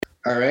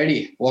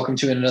Alrighty, welcome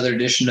to another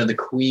edition of the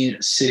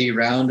Queen City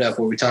Roundup,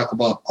 where we talk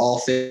about all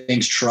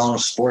things Toronto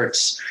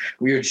sports.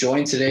 We are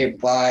joined today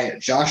by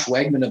Josh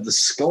Wegman of The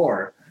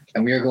Score,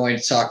 and we are going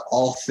to talk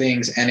all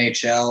things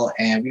NHL,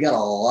 and we got a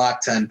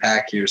lot to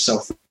unpack here.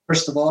 So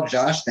first of all,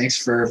 Josh, thanks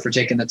for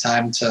taking the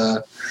time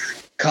to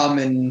come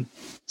and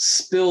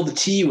spill the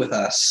tea with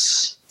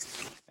us.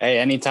 Hey,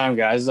 anytime,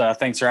 guys.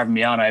 Thanks for having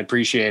me on. I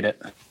appreciate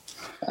it.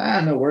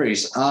 No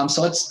worries.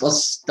 So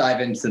let's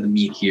dive into the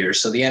meat here.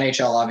 So the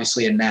NHL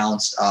obviously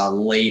announced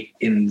late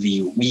in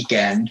the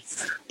weekend,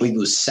 I believe it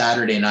was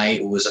Saturday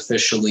night, it was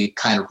officially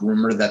kind of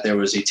rumored that there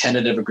was a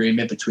tentative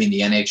agreement between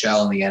the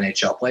NHL and the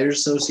NHL Players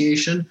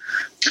Association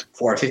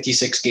for a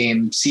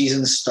 56-game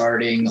season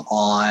starting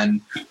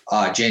on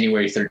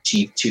January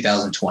 13th,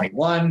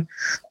 2021.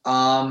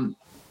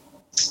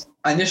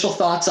 Initial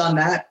thoughts on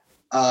that?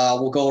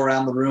 We'll go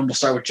around the room. We'll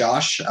start with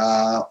Josh.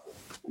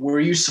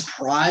 Were you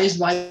surprised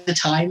by the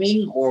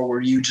timing, or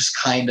were you just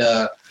kind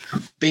of,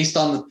 based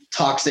on the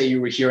talks that you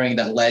were hearing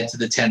that led to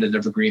the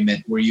tentative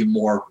agreement, were you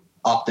more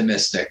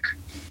optimistic?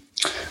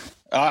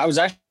 I was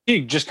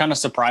actually just kind of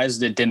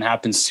surprised it didn't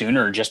happen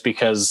sooner, just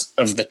because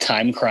of the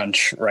time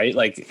crunch, right?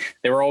 Like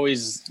the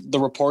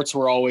reports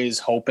were always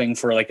hoping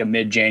for like a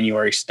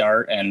mid-January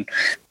start, and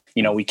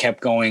we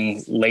kept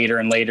going later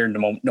and later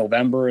into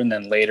November and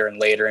then later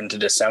and later into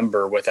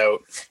December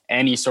without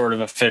any sort of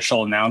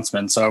official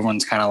announcement. So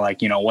everyone's kind of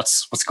like,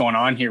 what's going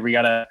on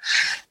here?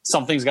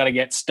 Something's got to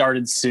get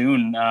started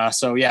soon.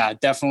 So yeah,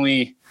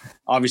 definitely,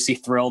 obviously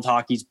thrilled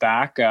hockey's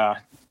back.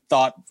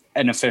 Thought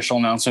an official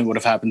announcement would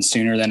have happened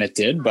sooner than it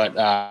did,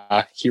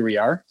 but here we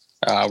are.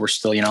 We're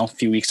still, a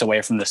few weeks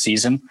away from the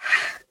season.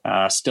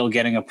 Still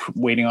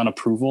waiting on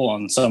approval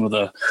on some of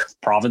the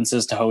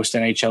provinces to host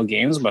NHL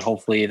games, but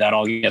hopefully that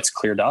all gets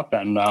cleared up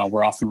and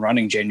we're off and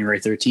running January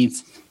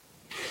 13th.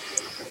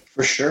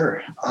 For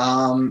sure.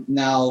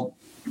 Now,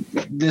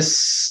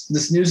 this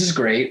news is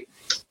great.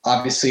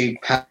 Obviously,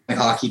 having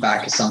hockey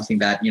back is something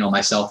that,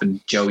 myself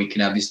and Joey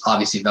can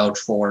obviously vouch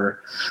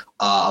for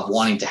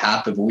wanting to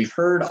happen. But we've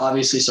heard,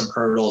 obviously, some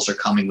hurdles are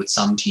coming with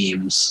some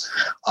teams.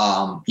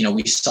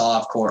 We saw,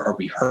 of course, or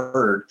we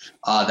heard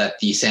that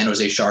the San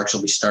Jose Sharks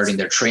will be starting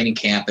their training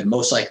camp and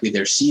most likely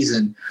their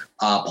season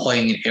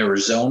playing in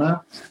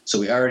Arizona. So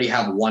we already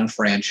have one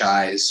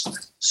franchise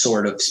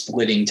sort of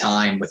splitting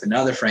time with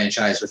another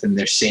franchise within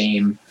their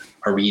same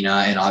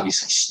arena and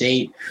obviously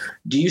state.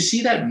 Do you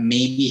see that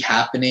maybe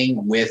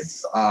happening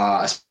with,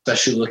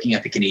 especially looking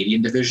at the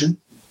Canadian division?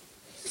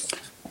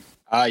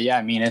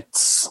 Yeah,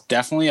 it's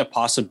definitely a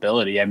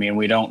possibility.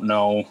 We don't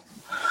know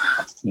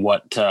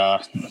what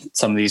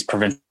some of these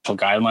provincial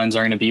guidelines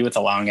are going to be with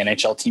allowing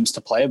NHL teams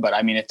to play, but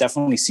it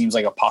definitely seems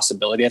like a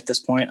possibility at this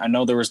point. I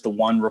know there was the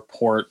one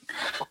report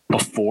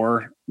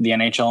before the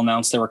NHL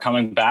announced they were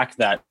coming back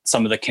that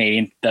some of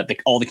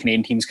the all the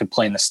Canadian teams could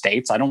play in the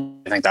States. I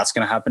don't think that's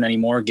going to happen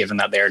anymore, given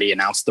that they already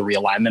announced the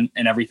realignment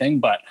and everything.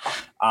 But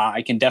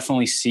I can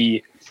definitely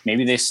see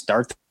maybe they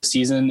start the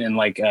season in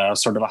like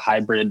sort of a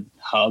hybrid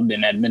hub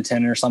in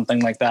Edmonton or something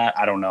like that.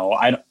 I don't know.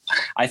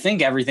 I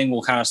think everything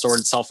will kind of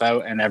sort itself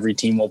out and every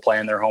team will play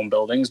in their home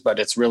buildings, but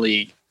it's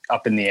really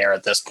up in the air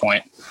at this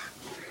point.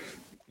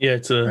 Yeah,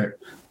 it's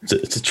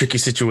a tricky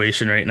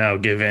situation right now,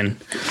 given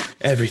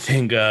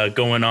everything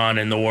going on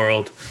in the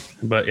world.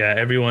 But yeah,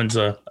 everyone's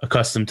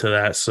accustomed to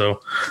that.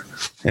 So,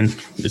 and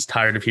is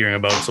tired of hearing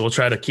about it. So we'll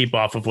try to keep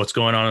off of what's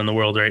going on in the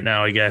world right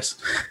now, I guess,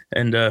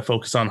 and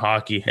focus on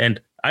hockey.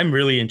 And I'm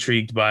really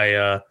intrigued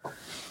by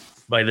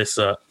this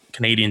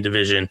Canadian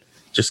division,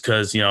 just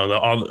because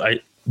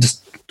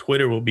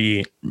Twitter will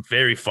be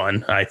very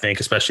fun, I think,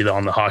 especially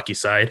on the hockey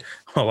side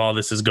while all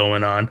this is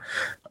going on.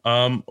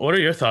 What are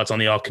your thoughts on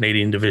the all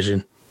Canadian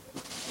division?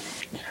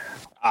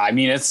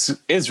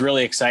 It's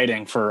really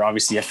exciting for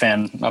obviously a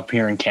fan up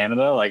here in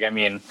Canada.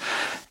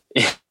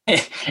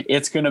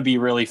 It's going to be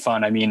really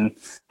fun.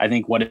 I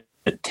think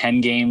 10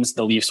 games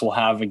the Leafs will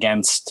have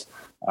against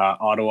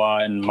Ottawa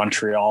and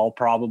Montreal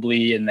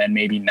probably, and then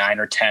maybe 9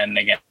 or 10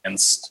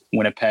 against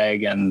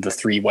Winnipeg and the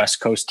 3 West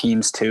Coast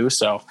teams too.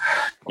 So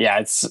yeah,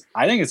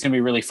 I think it's going to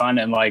be really fun.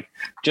 And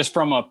just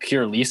from a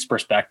pure Leafs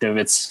perspective,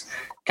 it's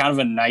kind of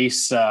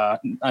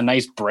a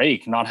nice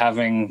break, not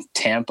having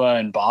Tampa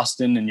and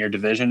Boston in your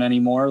division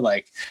anymore.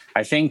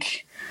 I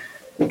think,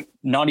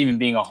 not even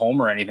being a home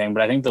or anything,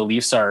 but I think the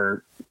Leafs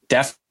are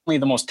definitely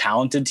the most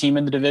talented team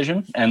in the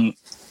division. And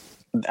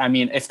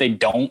if they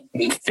don't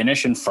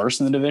finish in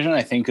first in the division,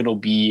 I think it'll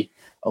be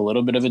a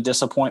little bit of a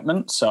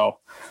disappointment. So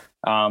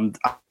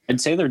I'd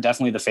say they're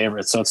definitely the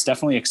favorites. So it's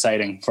definitely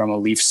exciting from a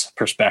Leafs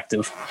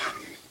perspective.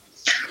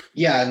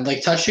 Yeah,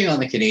 and touching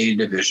on the Canadian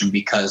division,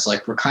 because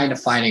we're kind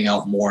of finding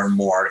out more and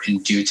more in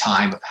due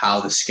time of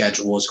how the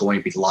schedule is going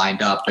to be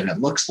lined up. And it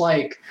looks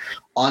like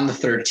on the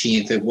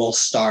 13th, it will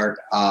start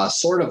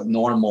sort of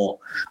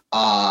normal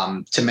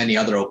to many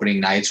other opening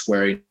nights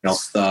where,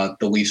 the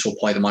Leafs will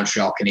play the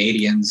Montreal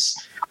Canadiens.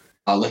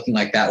 Looking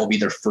like that will be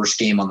their first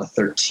game on the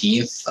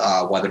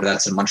 13th, whether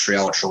that's in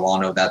Montreal or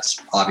Toronto, that's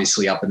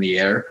obviously up in the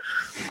air.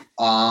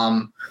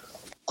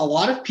 a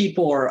lot of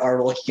people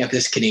are looking at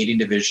this Canadian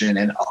division,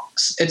 and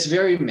it's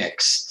very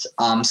mixed.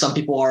 Some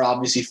people are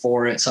obviously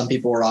for it. Some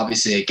people are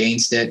obviously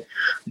against it.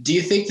 Do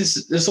you think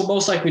this will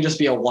most likely just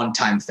be a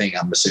one-time thing?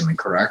 I'm assuming,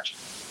 correct?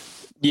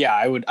 Yeah,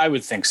 I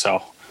would think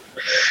so.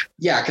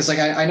 Yeah, because like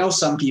I know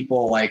some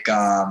people like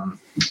the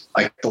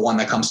one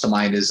that comes to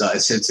mind is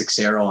Sid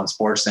Sixero on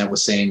Sportsnet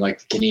was saying like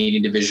the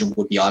Canadian division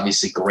would be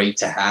obviously great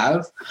to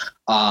have.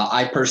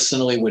 I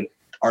personally would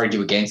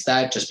argue against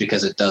that just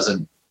because it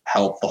doesn't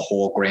help the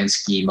whole grand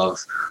scheme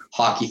of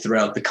hockey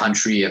throughout the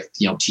country if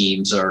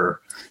teams are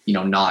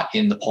not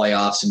in the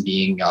playoffs and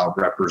being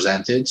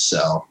represented.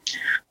 So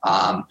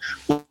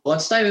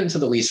let's dive into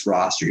the Leafs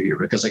roster here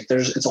because like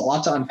it's a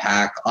lot to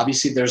unpack.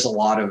 Obviously there's a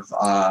lot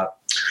of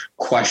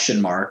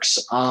question marks.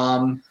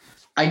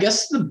 I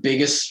guess the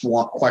biggest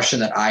question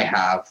that I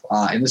have,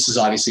 and this is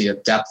obviously a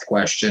depth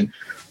question,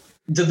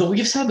 do the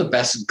Leafs have the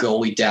best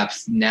goalie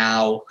depth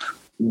now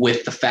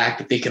with the fact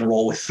that they can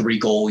roll with 3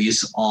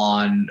 goalies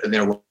on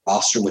their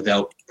roster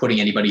without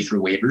putting anybody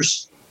through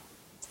waivers?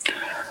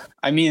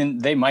 I mean,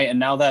 they might. And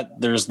now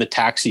that there's the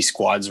taxi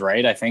squads,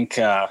 right? I think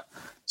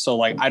so.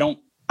 Like, I don't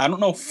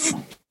know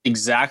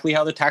exactly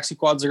how the taxi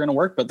squads are going to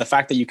work, but the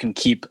fact that you can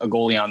keep a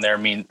goalie on there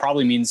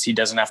probably means he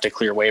doesn't have to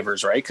clear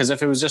waivers, right? Because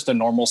if it was just a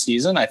normal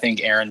season, I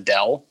think Aaron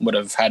Dell would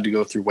have had to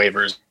go through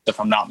waivers, if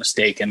I'm not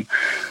mistaken.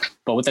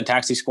 But with the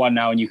taxi squad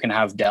now, and you can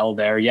have Dell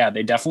there, yeah,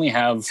 they definitely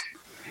have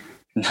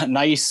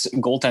nice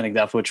goaltending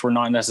depth, which we're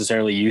not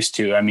necessarily used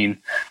to. I mean,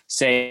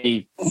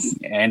 say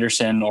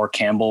Anderson or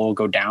Campbell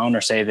go down,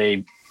 or say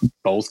they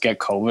both get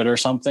COVID or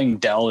something,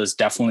 Dell is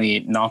definitely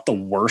not the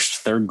worst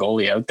third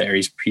goalie out there.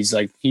 He's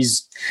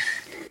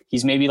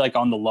maybe like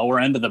on the lower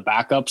end of the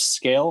backup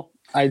scale,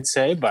 I'd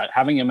say, but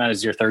having him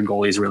as your third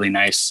goalie is really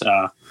nice.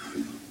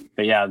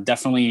 But yeah,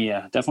 definitely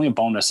a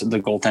bonus of the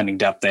goaltending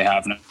depth they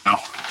have now.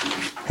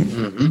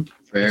 Mm-hmm.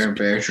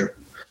 Very true.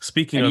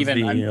 Speaking of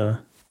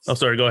oh,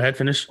 sorry, go ahead,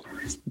 finish.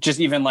 Just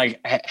even like,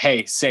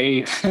 hey,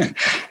 say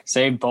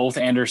both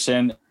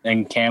Anderson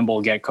and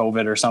Campbell get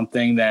COVID or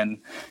something, then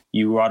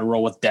you ought to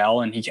roll with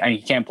Dell, and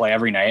he can't play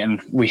every night.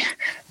 And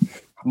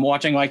I'm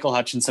watching Michael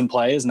Hutchinson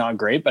play is not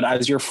great, but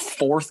as your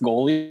fourth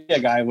goalie, a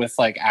guy with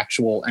like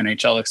actual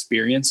NHL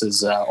experience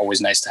is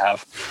always nice to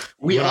have.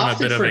 We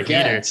often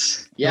forget.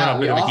 Yeah,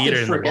 we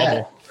often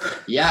forget.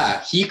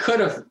 Yeah, we could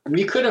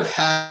have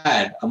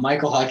had a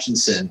Michael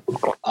Hutchinson,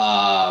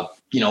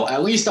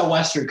 at least a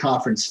Western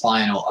Conference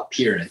final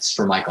appearance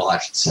for Michael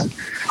Hutchinson.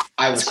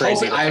 I was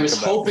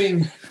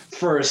hoping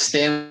for a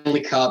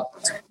Stanley Cup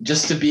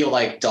just to be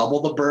like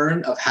double the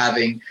burn of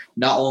having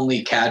not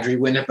only Kadri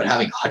win it, but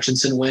having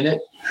Hutchinson win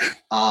it.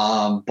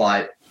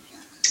 But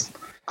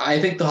I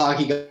think the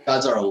hockey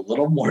gods are a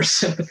little more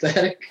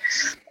sympathetic.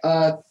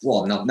 No,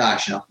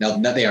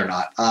 they are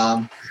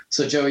not.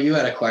 So Joe, you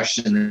had a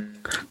question.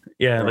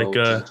 Yeah,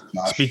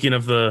 speaking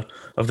of the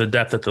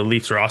depth that the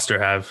Leafs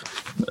roster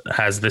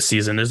has this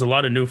season, there's a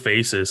lot of new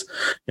faces,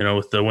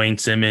 with the Wayne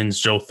Simmons,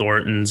 Joe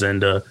Thorntons,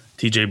 and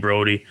TJ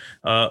Brody.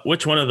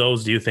 Which one of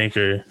those do you think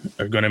are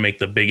going to make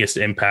the biggest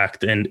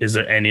impact? And is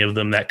there any of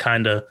them that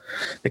kind of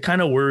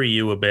worry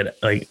you a bit,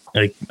 like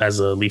as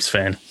a Leafs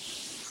fan?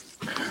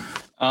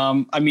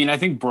 I mean, I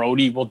think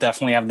Brody will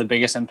definitely have the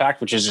biggest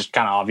impact, which is just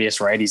kind of obvious,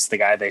 right? He's the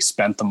guy they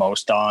spent the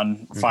most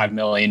on, $5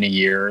 million a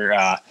year.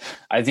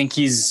 I think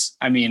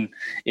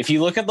if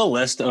you look at the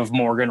list of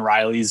Morgan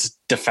Rielly's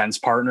defense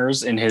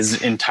partners in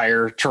his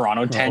entire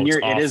Toronto tenure,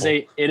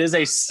 it is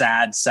a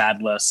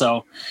sad list.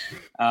 So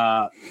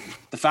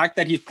the fact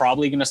that he's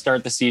probably going to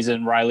start the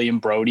season, Rielly and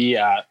Brody,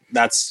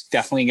 that's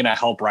definitely going to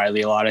help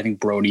Rielly a lot. I think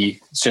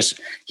Brody,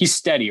 he's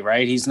steady,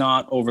 right? He's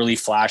not overly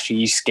flashy.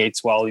 He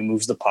skates well. He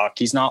moves the puck.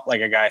 He's not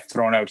like a guy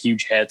throwing out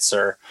huge hits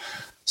or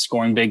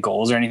scoring big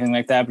goals or anything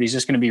like that, but he's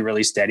just going to be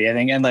really steady, I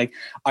think. And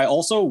I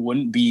also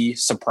wouldn't be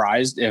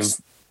surprised if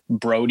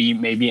Brody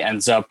maybe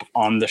ends up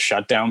on the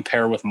shutdown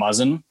pair with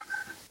Muzzin.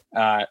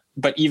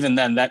 But even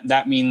then,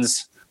 that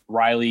means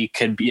Rielly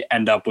could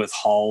end up with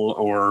Hull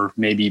or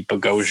maybe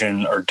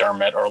Bogosian or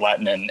Dermott or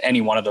Lettinen.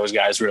 Any one of those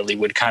guys really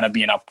would kind of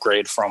be an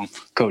upgrade from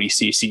Cody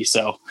Ceci.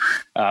 So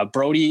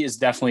Brody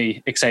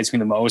definitely excites me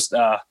the most.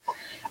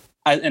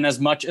 And as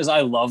much as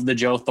I love the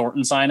Joe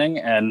Thornton signing,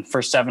 and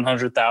for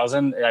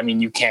 $700,000, I mean,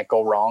 you can't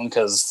go wrong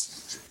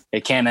because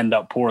it can end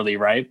up poorly,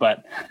 right?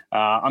 But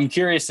I'm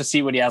curious to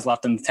see what he has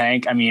left in the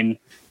tank. I mean,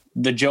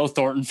 the Joe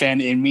Thornton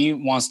fan in me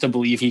wants to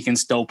believe he can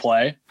still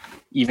play,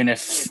 even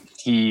if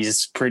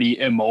he's pretty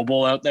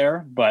immobile out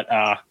there. But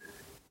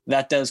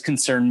that does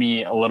concern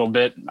me a little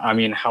bit. I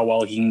mean, how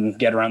well he can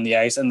get around the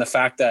ice, and the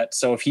fact that,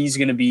 so if he's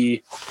going to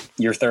be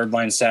your third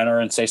line center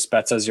and say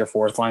Spezza's your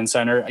fourth line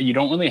center, you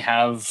don't really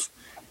have,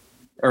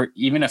 or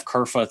even if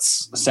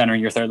Kerfoot's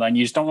centering your third line,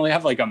 you just don't really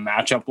have like a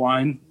matchup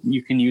line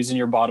you can use in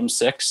your bottom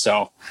six.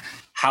 So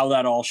how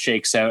that all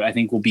shakes out, I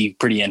think will be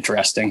pretty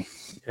interesting.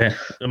 Yeah,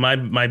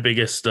 my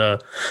biggest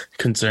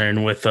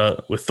concern with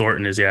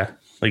Thornton is,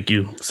 like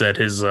you said,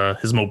 his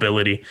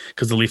mobility,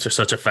 because the Leafs are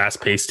such a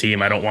fast-paced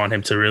team. I don't want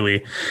him to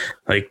really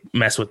like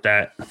mess with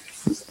that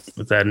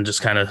with that and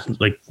just kind of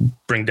like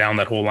bring down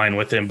that whole line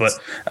with him. But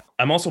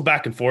I'm also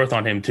back and forth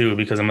on him too,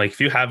 because I'm like,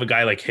 if you have a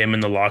guy like him in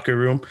the locker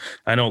room,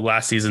 I know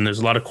last season there's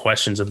a lot of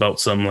questions about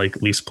some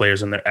like Leafs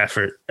players and their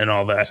effort and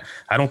all that.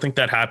 I don't think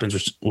that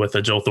happens with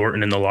a Joe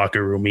Thornton in the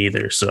locker room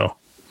either. So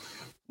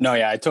no,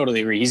 yeah, I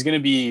totally agree. He's going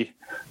to be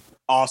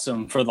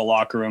awesome for the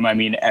locker room. I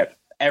mean,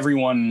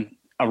 everyone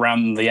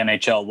around the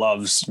NHL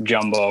loves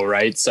Jumbo,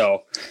 right?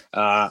 So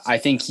I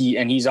think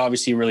he's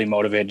obviously really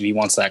motivated. He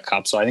wants that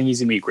cup. So I think he's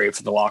going to be great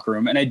for the locker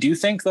room. And I do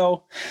think,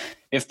 though,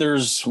 if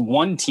there's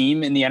one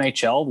team in the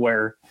NHL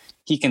where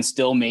he can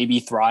still maybe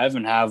thrive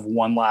and have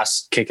one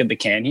last kick at the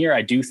can here,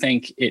 I do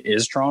think it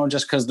is Toronto,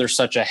 just because they're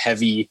such a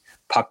heavy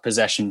puck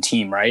possession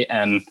team, right?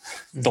 And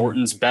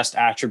Thornton's best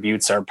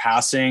attributes are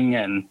passing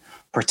and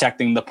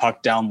protecting the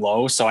puck down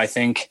low. So I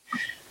think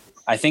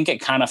it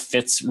kind of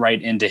fits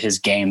right into his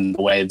game,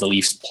 the way the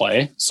Leafs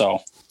play. So,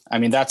 I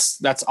mean,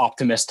 that's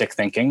optimistic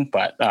thinking,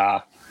 but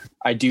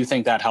I do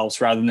think that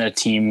helps rather than a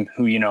team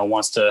who,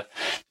 wants to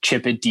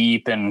chip it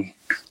deep and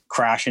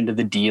crash into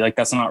the D. Like,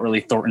 that's not really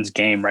Thornton's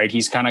game, right?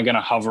 He's kind of going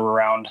to hover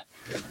around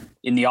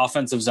in the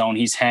offensive zone.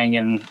 He's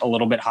hanging a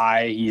little bit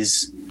high.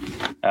 He's,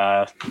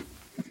 I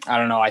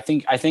don't know. I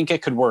think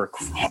it could work,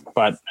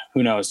 but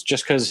who knows?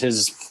 Just because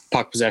his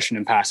puck possession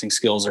and passing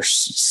skills are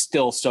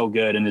still so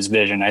good in his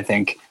vision, I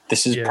think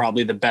this is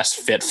probably the best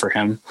fit for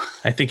him.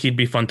 I think he'd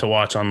be fun to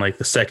watch on like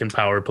the second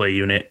power play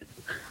unit.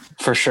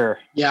 For sure.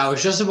 Yeah, I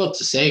was just about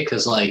to say,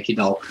 because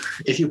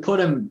if you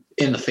put him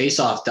in the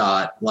faceoff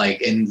dot,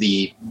 like in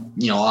the,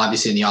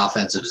 obviously in the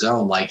offensive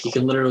zone, like he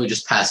can literally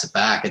just pass it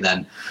back, and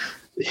then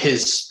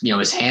his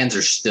hands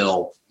are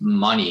still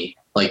money.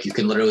 Like you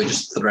can literally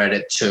just thread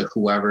it to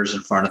whoever's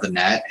in front of the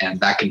net, and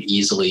that can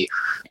easily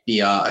be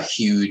a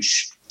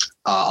huge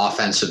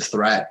offensive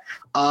threat.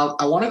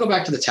 I want to go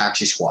back to the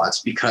taxi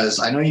squads, because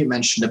I know you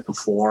mentioned it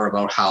before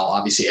about how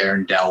obviously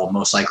Aaron Dell will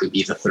most likely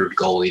be the third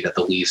goalie that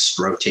the Leafs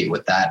rotate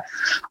with that.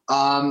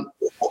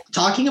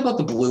 Talking about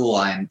the blue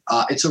line,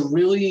 it's a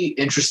really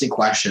interesting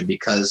question,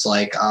 because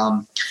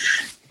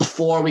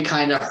before we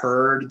kind of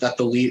heard that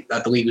the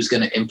league was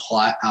going to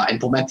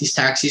implement these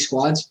taxi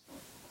squads.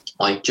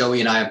 Like Joey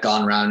and I have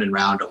gone round and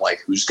round of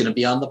like who's going to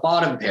be on the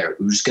bottom pair,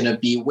 who's going to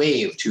be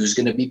waived, who's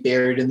going to be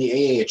buried in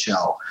the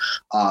AHL,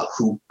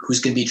 who's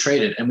going to be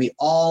traded, and we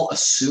all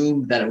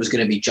assumed that it was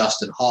going to be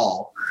Justin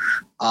Hall,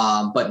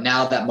 but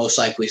now that most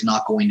likely is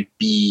not going to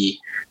be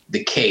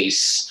the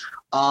case.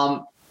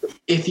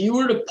 If you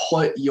were to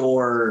put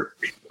your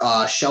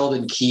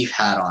Sheldon Keefe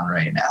hat on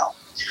right now,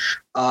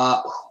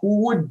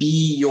 who would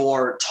be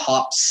your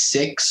top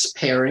 6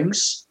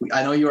 pairings?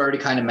 I know you already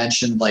kind of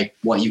mentioned like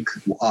what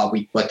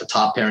the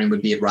top pairing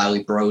would be at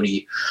Riley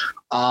Brody,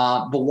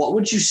 but what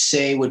would you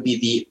say would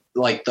be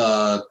the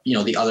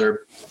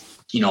other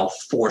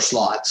 4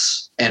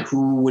 slots, and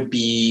who would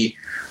be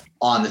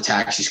on the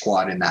taxi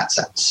squad in that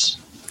sense?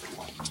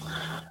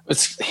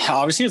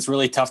 It's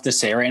really tough to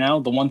say right now.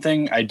 The one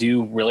thing I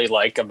do really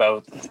like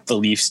about the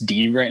Leafs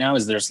D right now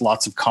is there's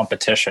lots of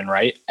competition,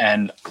 right?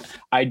 And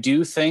I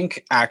do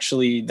think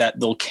actually that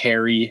they'll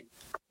carry,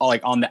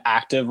 like on the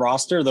active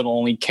roster, they'll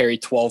only carry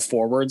 12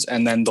 forwards,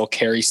 and then they'll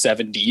carry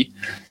 7 D,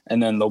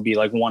 and then there'll be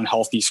like one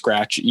healthy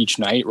scratch each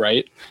night,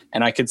 right?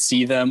 And I could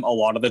see them a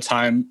lot of the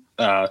time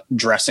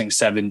dressing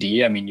 7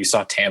 D. I mean, you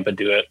saw Tampa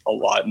do it a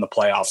lot in the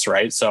playoffs,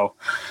 right? So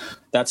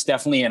that's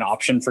definitely an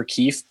option for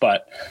Keefe,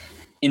 but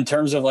in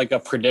terms of like a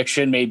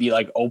prediction, maybe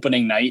like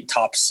opening night,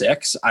 top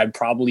 6, I'd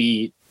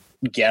probably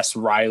guess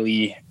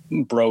Riley,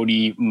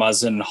 Brody,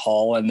 Muzzin,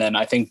 Hall, and then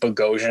I think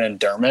Bogosian and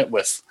Dermott,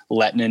 with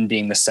Lettinen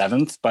being the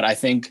 7th. But I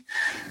think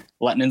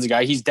Lettinen's a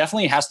guy, he's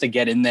definitely has to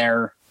get in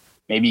there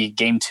maybe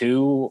game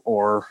 2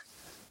 or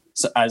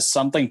as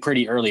something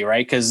pretty early,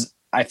 right? Because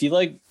I feel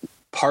like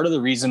part of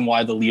the reason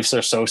why the Leafs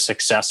are so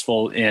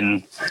successful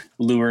in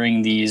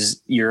luring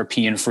these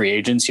European free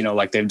agents,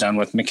 like they've done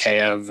with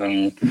Mikheyev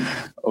and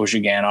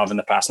Ozhiganov in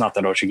the past, not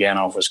that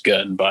Ozhiganov was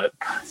good, but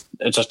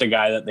it's just a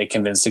guy that they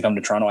convinced to come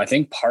to Toronto. I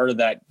think part of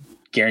that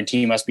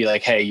guarantee must be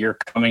like, hey, you're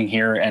coming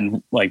here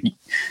and like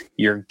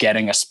you're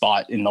getting a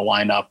spot in the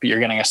lineup.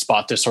 You're getting a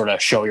spot to sort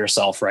of show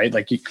yourself, right?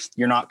 Like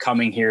you're not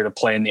coming here to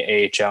play in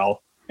the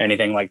AHL,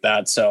 anything like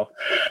that. So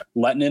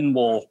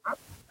Lettinen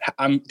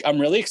I'm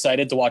really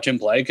excited to watch him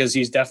play, because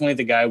he's definitely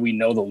the guy we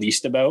know the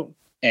least about.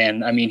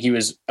 And I mean, he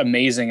was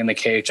amazing in the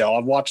KHL.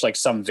 I've watched like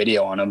some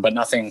video on him, but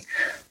nothing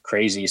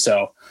crazy.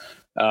 So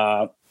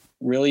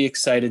really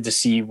excited to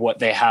see what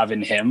they have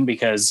in him,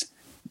 because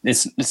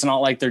it's not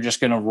like they're just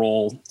going to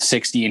roll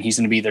 60 and he's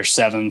going to be their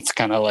 7th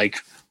kind of like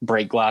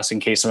break glass in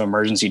case of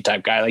emergency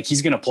type guy. Like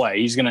he's going to play,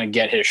 he's going to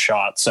get his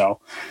shot. So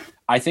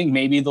I think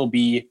maybe they'll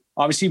be,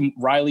 obviously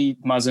Riley,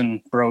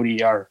 Muzzin,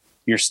 Brody are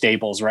your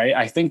staples, right?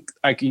 I think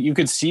you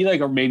could see like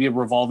maybe a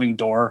revolving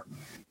door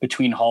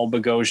between Hall,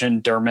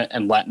 Bogosian, Dermott,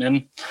 and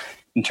Lettinen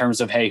in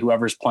terms of, hey,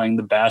 whoever's playing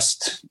the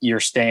best,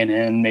 you're staying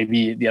in.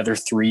 Maybe the other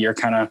 3 are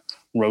kind of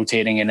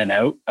rotating in and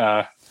out.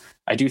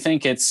 I I do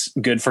think it's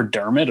good for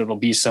Dermott. It'll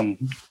be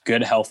some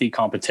good, healthy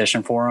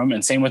competition for him.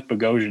 And same with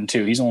Bogosian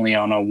too. He's only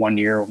on a 1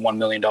 year, $1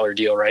 million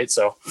deal, right?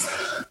 So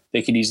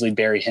they could easily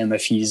bury him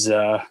if he's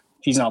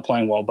not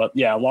playing well. But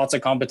yeah, lots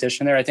of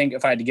competition there. I think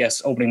if I had to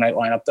guess opening night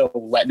lineup though,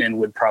 Lettinen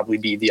would probably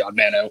be the odd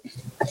man out.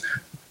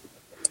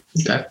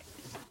 Okay.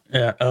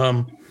 Yeah.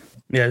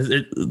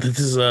 This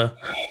is a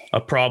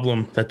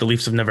problem that the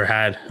Leafs have never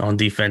had on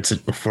defense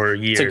for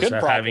years. It's a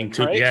good problem,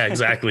 right? Yeah,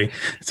 exactly.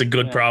 It's a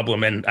good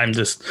problem. And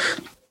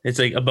it's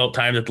like about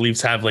time that the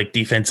Leafs have like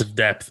defensive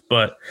depth.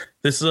 But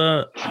this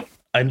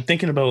I'm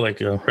thinking about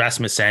like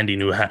Rasmus Sandin,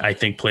 who I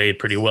think played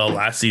pretty well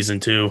last season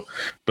too.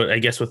 But I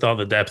guess with all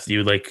the depth,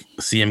 you like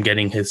see him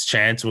getting his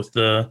chance with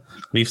the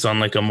Leafs on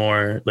like a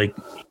more like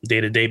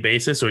day-to-day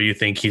basis, or you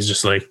think he's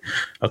just like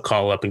a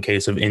call up in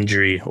case of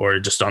injury or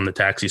just on the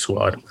taxi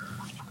squad?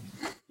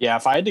 Yeah,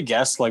 if I had to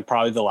guess, like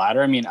probably the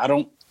latter. I mean,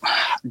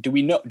 do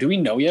we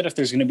know yet if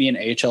there's going to be an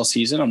AHL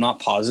season? I'm not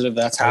positive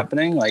that's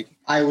happening. Like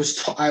I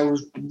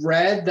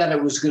read that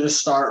it was going to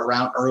start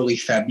around early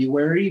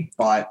February,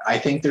 but I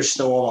think there's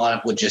still a lot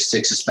of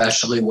logistics,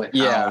 especially with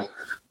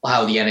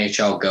how the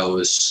NHL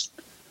goes.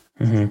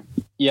 Mm-hmm.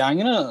 Yeah, I'm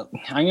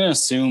gonna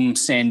assume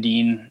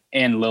Sandin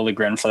and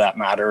Liljegren, for that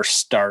matter,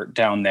 start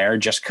down there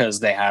just because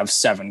they have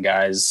 7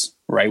 guys,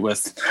 right,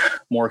 with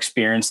more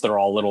experience. They're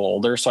all a little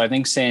older, so I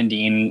think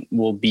Sandin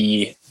will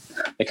be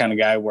the kind of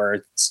guy where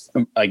it's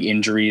like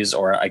injuries,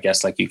 or I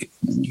guess like you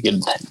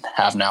could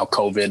have now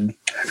COVID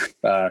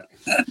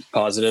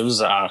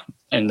positives,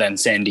 and then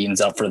Sandin's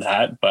up for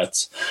that.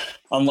 But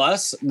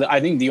I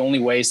think the only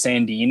way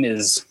Sandin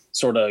is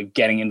sort of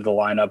getting into the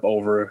lineup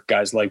over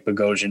guys like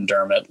Bogosian,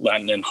 Dermott,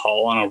 Lennon, and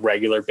Hull on a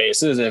regular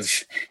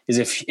basis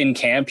if in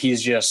camp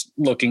he's just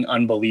looking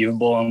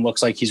unbelievable and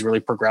looks like he's really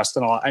progressed a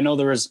lot. I know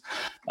there was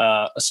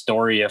a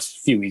story a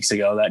few weeks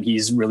ago that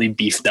he's really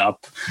beefed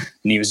up,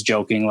 and he was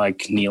joking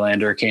like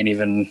Nylander can't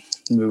even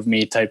move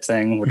me type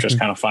thing, which was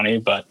kind of funny.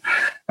 But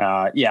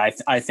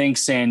I think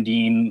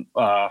Sandin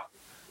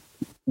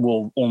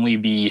will only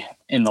be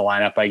in the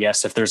lineup, I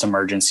guess, if there's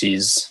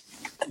emergencies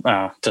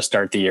to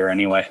start the year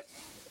anyway.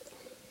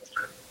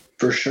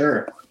 For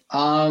sure.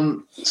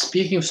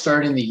 Speaking of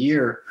starting the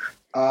year,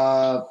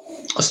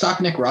 let's talk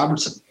Nick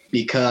Robertson,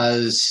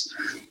 because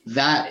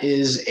that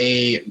is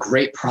a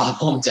great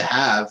problem to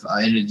have,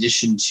 in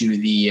addition to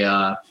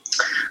the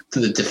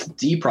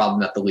D problem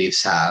that the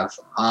Leafs have.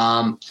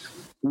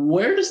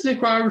 Where does Nick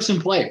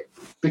Robertson play?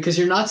 Because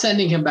you're not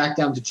sending him back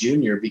down to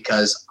junior,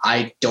 because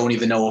I don't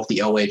even know if the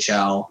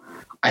OHL,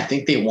 I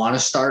think they want to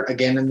start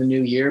again in the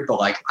new year, but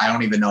like I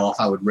don't even know if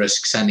I would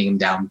risk sending him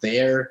down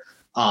there.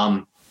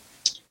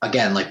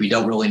 Again, like we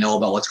don't really know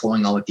about what's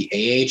going on with the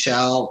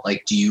AHL.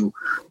 Like, do you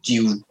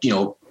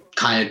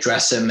kind of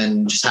dress him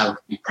and just have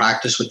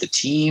practice with the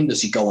team? Does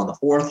he go on the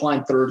 4th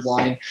line, 3rd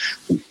line?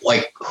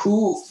 Like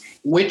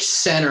which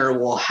center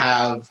will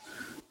have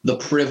the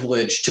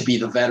privilege to be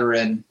the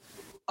veteran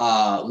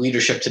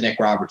leadership to Nick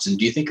Robertson?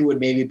 Do you think it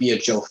would maybe be a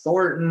Joe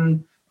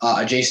Thornton,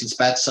 a Jason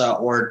Spezza,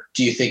 or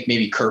do you think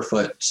maybe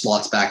Kerfoot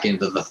slots back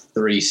into the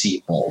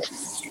 30-seat mold?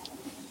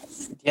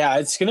 Yeah,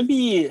 it's gonna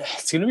be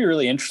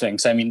really interesting.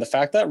 So I mean, the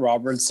fact that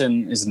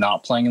Robertson is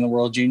not playing in the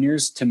World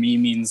Juniors to me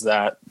means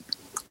that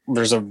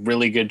there's a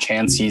really good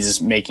chance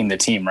he's making the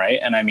team, right?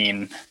 And I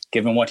mean,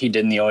 given what he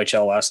did in the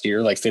OHL last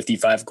year, like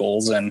 55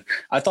 goals, and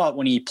I thought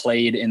when he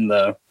played in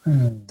the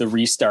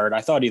restart,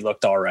 I thought he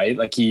looked all right.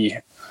 Like he's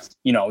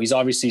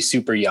obviously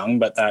super young,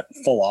 but that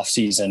full off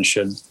season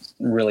should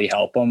really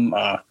help him.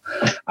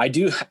 I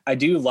do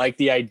like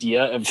the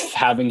idea of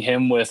having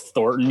him with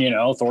Thornton.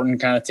 Thornton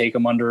kind of take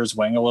him under his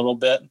wing a little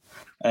bit,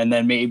 and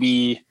then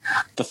maybe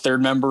the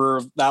third member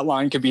of that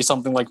line could be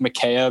something like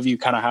Mikheyev. You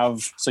kind of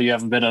have, so you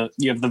have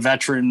the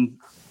veteran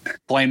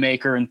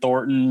playmaker in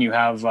Thornton, you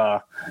have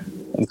a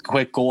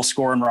quick goal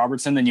scorer in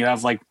Robertson, then you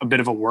have like a bit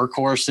of a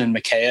workhorse in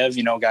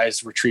Mikheyev,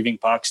 guys retrieving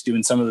pucks,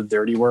 doing some of the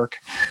dirty work.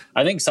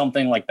 I think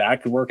something like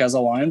that could work as a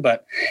line,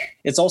 but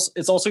it's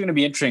also going to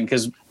be interesting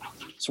because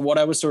so what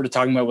I was sort of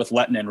talking about with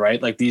Lettinen, right?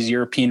 Like these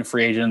European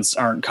free agents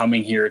aren't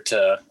coming here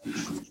to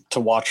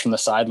watch from the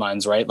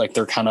sidelines, right? Like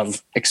they're kind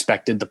of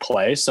expected to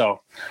play.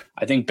 So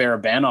I think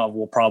Barabanov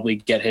will probably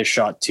get his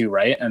shot too,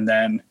 right? And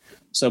then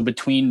so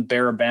between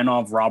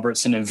Barabanov,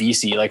 Robertson, and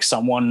Vesey, like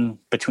someone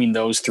between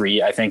those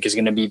 3, I think is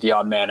going to be the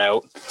odd man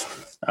out.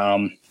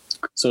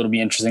 So it'll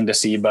be interesting to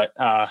see. But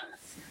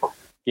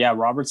yeah,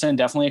 Robertson,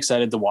 definitely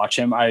excited to watch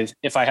him.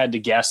 If I had to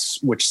guess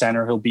which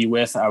center he'll be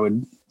with, I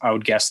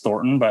would guess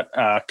Thornton, but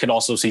could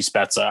also see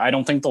Spezza. I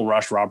don't think they'll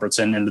rush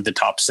Robertson into the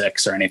top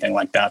 6 or anything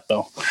like that,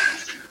 though.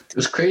 It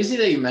was crazy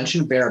that you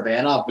mentioned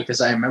Barabanov, because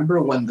I remember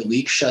when the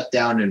league shut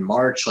down in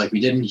March, like we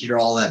didn't hear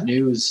all that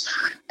news.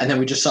 And then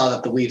we just saw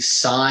that the Leafs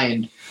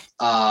signed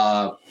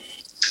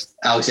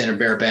Alexander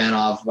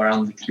Barabanov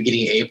around the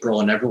beginning of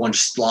April, and everyone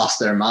just lost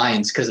their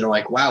minds because they're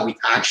like, wow, we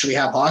actually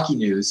have hockey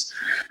news.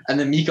 And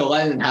then Mikko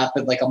Lehtinen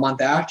happened like a month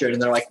after it,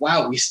 and they're like,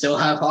 wow, we still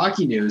have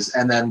hockey news.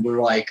 And then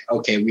we're like,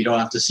 okay, we don't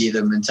have to see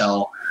them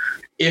until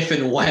if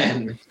and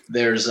when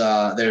there's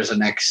a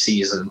next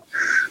season.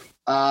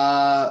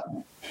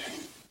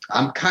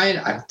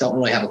 I don't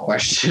really have a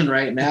question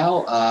right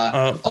now.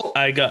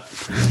 I got.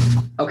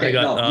 Okay,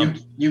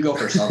 you go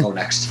first. I'll go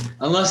next.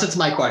 Unless it's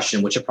my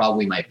question, which it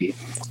probably might be.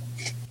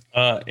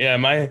 Yeah,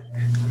 my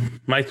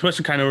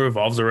question kind of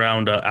revolves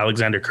around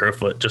Alexander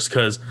Kerfoot, just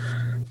because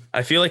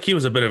I feel like he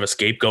was a bit of a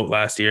scapegoat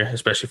last year,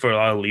 especially for a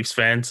lot of Leafs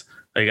fans.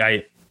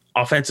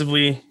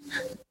 Offensively,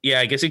 yeah,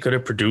 I guess he could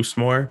have produced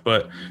more,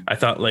 but I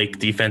thought like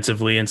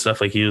defensively and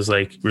stuff, like he was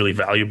like really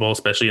valuable,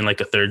 especially in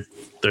like a third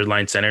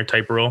line center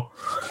type role.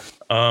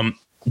 Do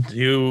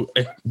you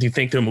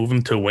think they'll move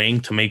him to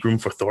wing to make room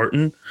for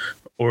Thornton,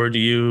 or do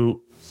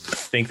you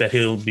think that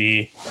he'll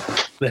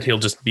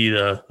just be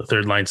the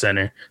third line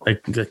center?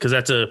 Like, because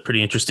that's a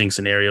pretty interesting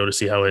scenario to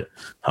see how it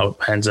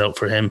pans out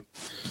for him.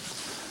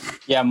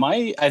 Yeah,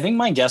 I think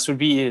my guess would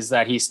be is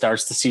that he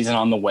starts the season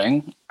on the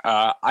wing.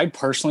 I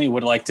personally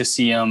would like to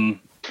see him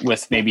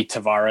with maybe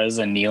Tavares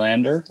and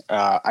Nylander.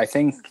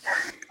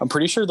 I'm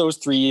pretty sure those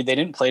three, they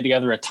didn't play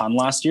together a ton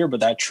last year,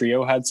 but that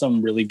trio had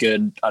some really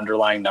good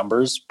underlying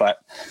numbers. But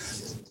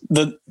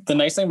the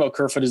nice thing about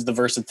Kerfoot is the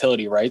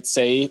versatility, right?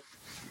 Say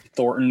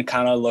Thornton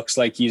kind of looks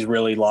like he's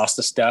really lost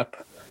a step.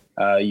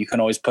 You can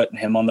always put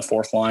him on the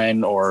fourth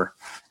line,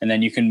 and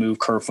then you can move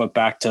Kerfoot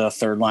back to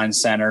third line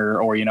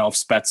center, or, if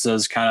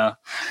Spezza's kind of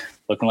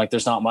looking like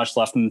there's not much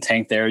left in the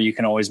tank there, you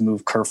can always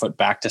move Kerfoot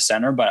back to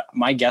center. But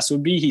my guess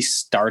would be he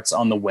starts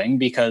on the wing,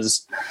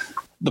 because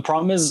the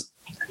problem is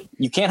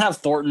you can't have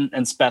Thornton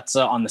and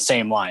Spezza on the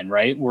same line,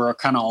 right? We're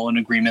kind of all in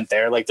agreement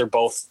there. Like, they're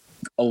both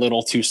a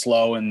little too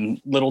slow and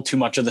little too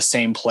much of the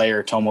same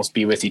player to almost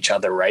be with each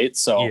other, right?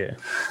 So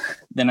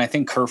Then I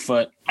think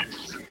Kerfoot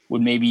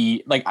would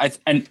maybe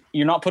and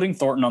you're not putting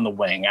Thornton on the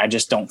wing. I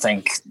just don't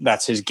think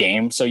that's his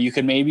game. So you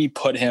could maybe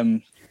put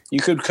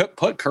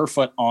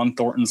Kerfoot on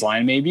Thornton's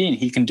line maybe, and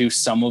he can do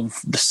some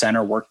of the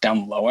center work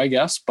down low, I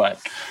guess. But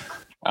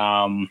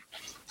I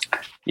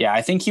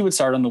think he would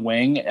start on the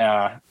wing.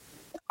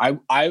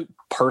 I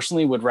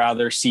personally would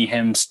rather see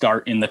him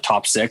start in the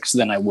top six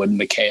than I would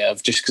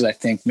Mikheyev, just because I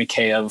think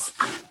Mikheyev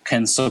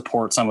can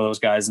support some of those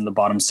guys in the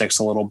bottom six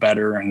a little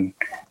better, and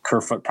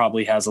Kerfoot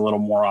probably has a little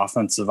more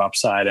offensive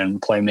upside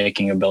and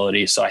playmaking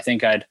ability. So I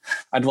think I'd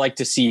like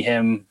to see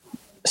him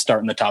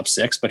start in the top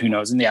six, but who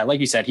knows? And yeah, like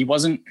you said, he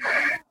wasn't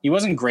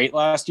great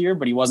last year,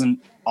 but he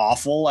wasn't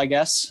awful, I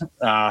guess.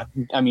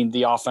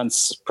 The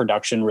offense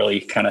production really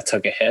kind of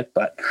took a hit,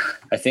 but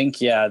I think,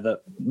 the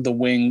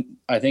wing,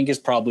 I think, is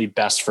probably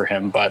best for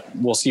him, but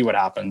we'll see what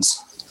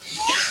happens.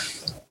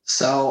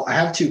 So I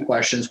have two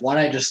questions. One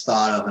I just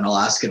thought of, and I'll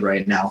ask it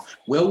right now.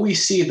 Will we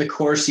see the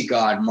Corsi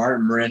god,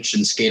 Martin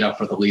Marincin, skate up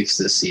for the Leafs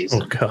this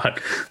season? Oh,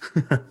 God.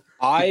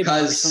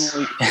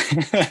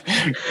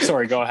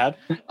 Sorry, go ahead.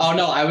 Oh,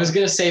 no, I was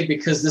going to say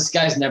because this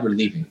guy's never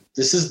leaving.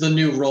 This is the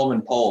new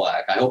Roman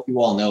Polak. I hope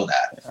you all know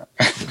that.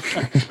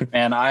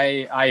 And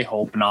I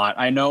hope not.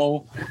 I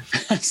know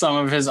some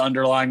of his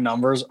underlying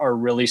numbers are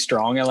really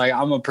strong. And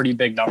I'm a pretty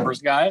big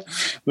numbers guy,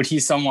 but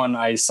he's someone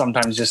I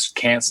sometimes just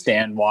can't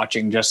stand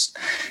watching. Just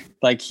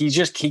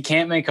he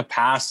can't make a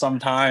pass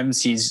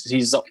sometimes.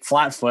 He's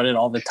flat-footed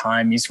all the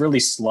time. He's really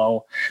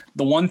slow.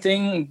 The one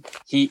thing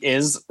he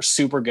is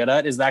super good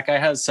at is that guy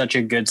has such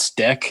a good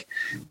stick.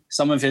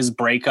 Some of his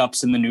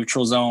breakups in the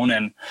neutral zone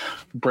and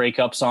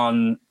breakups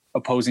on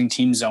opposing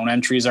team zone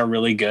entries are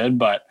really good,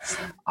 but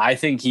I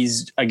think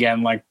he's,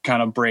 again,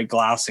 kind of break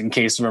glass in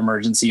case of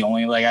emergency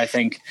only. I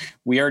think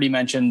we already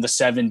mentioned the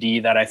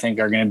 7D that I think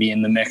are going to be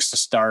in the mix to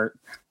start.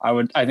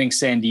 I think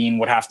Sandin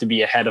would have to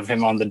be ahead of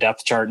him on the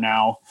depth chart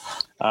now.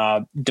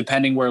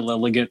 Depending where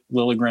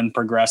Liljegren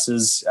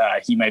progresses,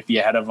 he might be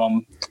ahead of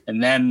him.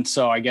 And then,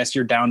 so I guess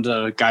you're down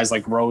to guys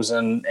like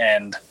Rosen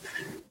and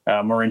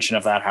Marincin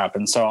if that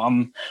happens. So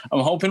I'm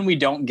hoping we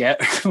don't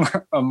get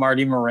a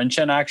Marty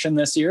Marincin action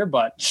this year,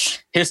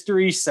 but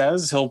history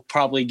says he'll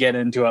probably get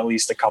into at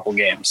least a couple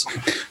games.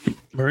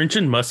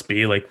 Marincin must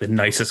be the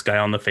nicest guy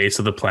on the face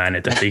of the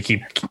planet that they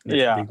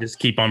just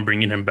keep on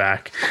bringing him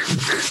back.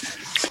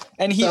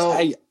 And he's,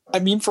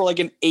 for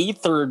an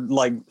eighth or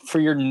for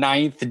your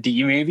ninth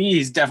D, maybe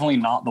he's definitely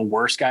not the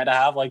worst guy to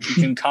have.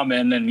 He can come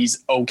in and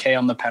he's okay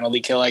on the penalty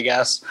kill, I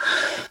guess.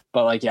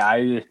 But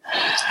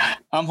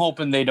I'm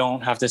hoping they don't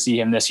have to see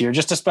him this year,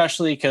 just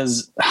especially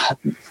because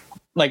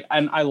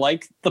and I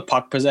like the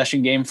puck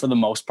possession game for the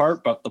most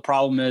part, but the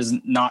problem is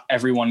not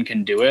everyone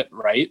can do it,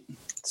 right?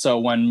 So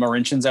when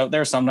Marincin's out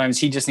there, sometimes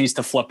he just needs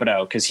to flip it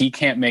out because he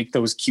can't make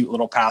those cute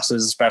little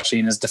passes, especially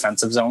in his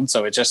defensive zone.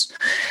 So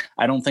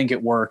I don't think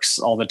it works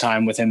all the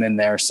time with him in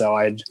there. So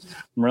I'm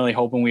really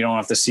hoping we don't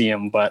have to see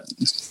him, but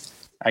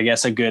I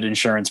guess a good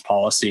insurance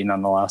policy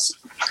nonetheless.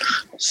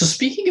 So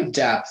speaking of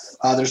depth,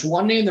 there's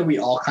one name that we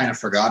all kind of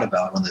forgot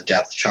about on the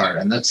depth chart,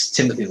 and that's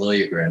Timothy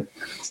Liljegren.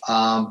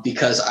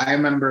 Because I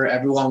remember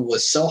everyone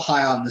was so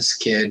high on this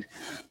kid.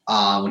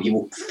 When he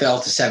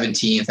fell to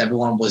 17th,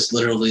 everyone was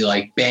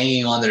literally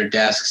banging on their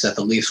desks that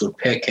the Leafs would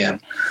pick him.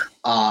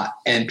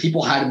 And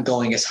people had him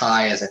going as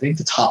high as I think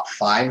the top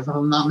 5, if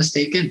I'm not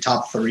mistaken,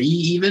 top 3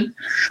 even.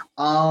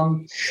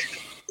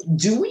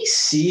 Do we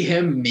see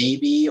him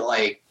maybe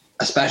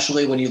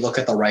especially when you look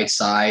at the right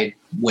side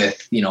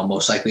with,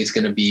 most likely it's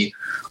going to be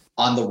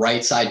on the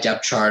right side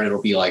depth chart.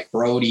 It'll be like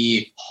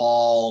Brody,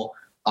 Hall.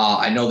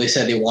 I know they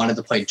said they wanted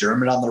to play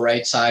Dermott on the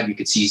right side. We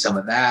could see some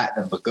of that.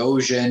 Then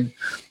Bogosian.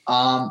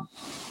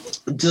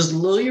 Does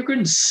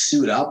Liljegren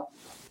suit up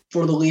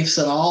for the Leafs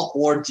at all?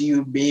 Or do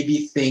you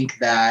maybe think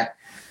that,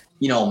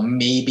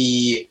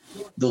 maybe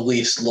the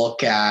Leafs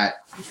look at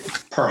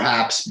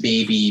perhaps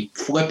maybe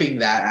flipping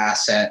that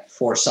asset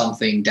for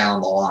something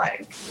down the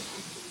line?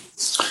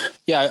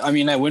 Yeah, I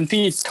mean, I wouldn't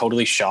be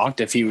totally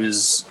shocked if he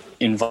was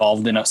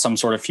involved in some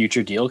sort of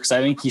future deal, because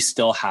I think he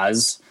still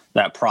has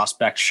that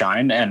prospect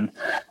shine. And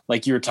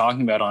like you were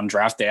talking about on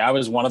draft day, I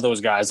was one of those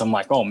guys. I'm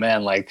like, oh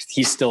man, like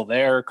he's still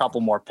there, a couple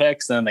more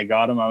picks. Then they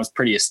got him. I was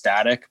pretty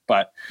ecstatic,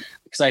 but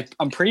because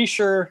I'm pretty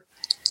sure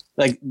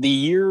like the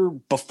year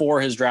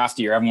before his draft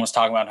year, everyone was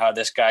talking about how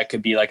this guy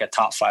could be like a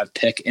top 5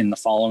 pick in the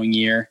following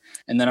year.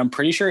 And then I'm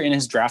pretty sure in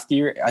his draft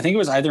year, I think it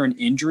was either an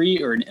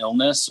injury or an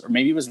illness, or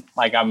maybe it was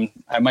like,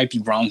 I might be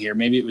wrong here.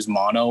 Maybe it was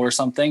mono or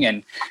something.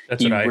 And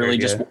that's he what I really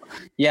heard,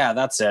 yeah,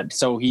 that's it.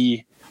 So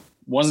he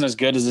wasn't as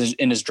good as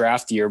in his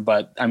draft year,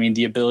 but I mean,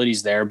 the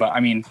ability's there. But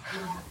I mean,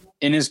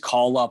 in his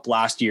call up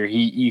last year,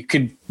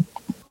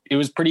 it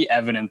was pretty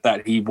evident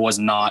that he was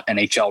not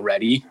NHL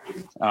ready.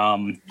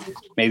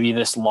 Maybe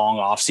this long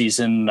off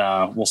season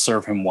will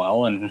serve him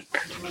well, and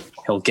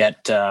he'll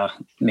get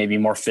maybe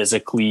more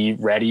physically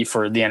ready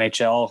for the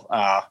NHL.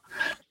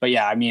 But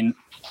yeah, I mean,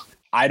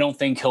 I don't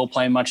think he'll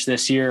play much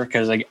this year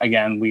because,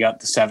 again, we got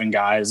the 7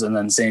 guys, and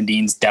then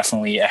Sandin's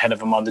definitely ahead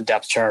of him on the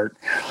depth chart.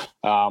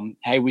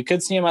 Hey, we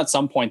could see him at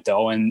some point,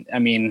 though. And, I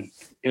mean,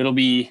 it'll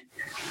be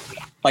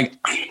like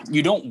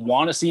you don't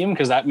want to see him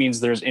because that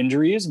means there's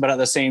injuries. But at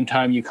the same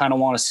time, you kind of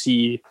want to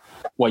see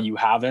what you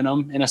have in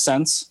him, in a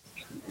sense.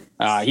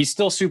 He's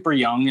still super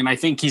young, and I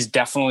think he's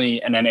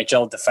definitely an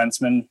NHL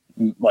defenseman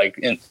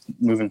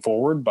moving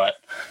forward, but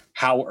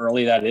how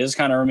early that is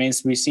kind of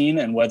remains to be seen,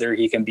 and whether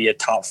he can be a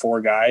top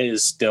 4 guy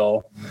is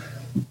still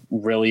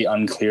really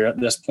unclear at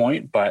this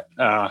point. But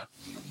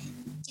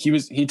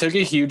he took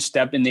a huge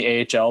step in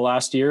the AHL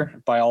last year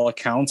by all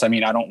accounts. I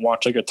mean, I don't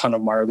watch like a ton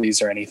of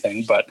Marlies or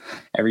anything, but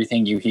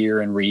everything you hear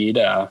and read,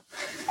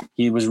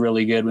 he was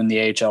really good in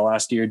the AHL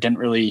last year. Didn't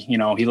really, he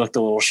looked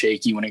a little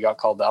shaky when he got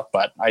called up,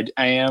 but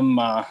I am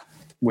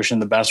wishing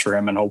the best for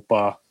him and hope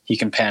he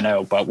can pan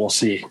out, but we'll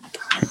see.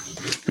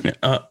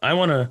 I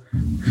want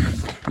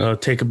to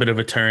take a bit of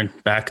a turn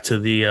back to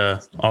the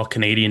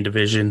All-Canadian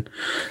division.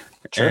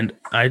 Sure. And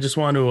I just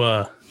want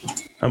to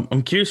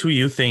I'm curious who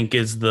you think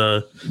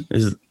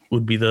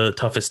would be the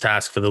toughest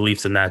task for the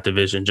Leafs in that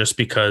division, just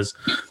because,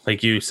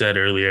 like you said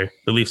earlier,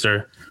 the Leafs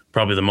are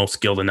probably the most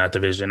skilled in that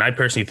division. I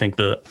personally think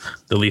the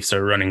Leafs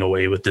are running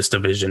away with this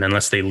division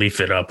unless they leaf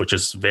it up, which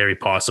is very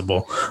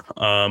possible.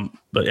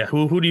 But yeah,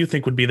 who do you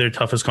think would be their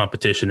toughest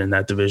competition in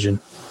that division?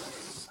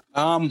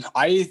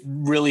 I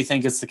really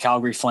think it's the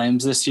Calgary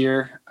Flames this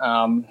year.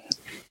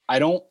 I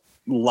don't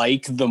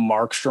like the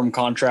Markstrom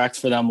contract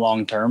for them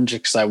long term,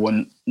 just because I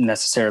wouldn't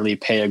necessarily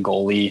pay a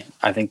goalie.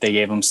 I think they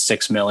gave him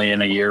 $6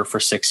 million a year for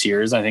 6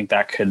 years. I think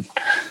that could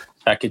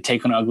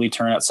take an ugly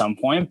turn at some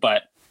point,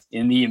 but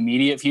in the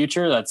immediate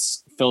future,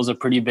 that's fills a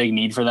pretty big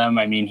need for them.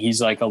 I mean,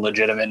 he's like a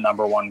legitimate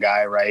number 1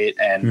 guy, right?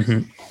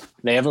 And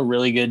they have a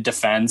really good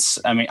defense.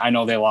 I mean, I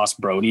know they lost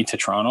Brody to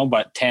Toronto,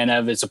 but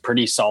Tanev is a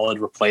pretty solid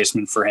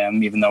replacement for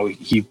him, even though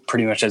he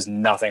pretty much has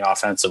nothing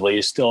offensively.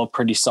 He's still a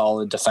pretty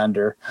solid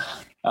defender.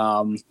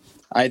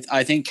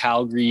 I think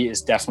Calgary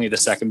is definitely the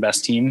second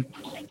best team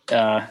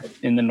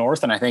in the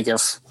North, and I think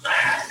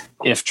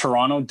if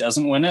Toronto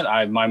doesn't win it,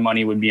 my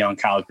money would be on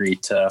Calgary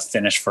to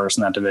finish first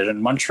in that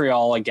division.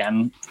 Montreal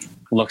again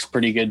looks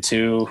pretty good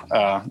too.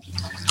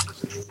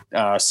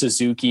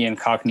 Suzuki and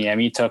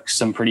Kotkaniemi took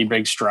some pretty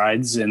big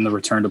strides in the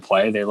return to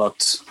play. They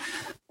looked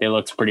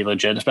pretty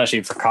legit,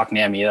 especially for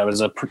Kotkaniemi. That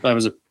was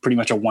a pretty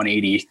much a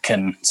 180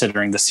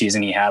 considering the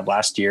season he had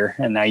last year.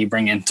 And now you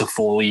bring in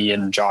Toffoli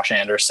and Josh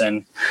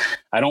Anderson.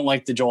 I don't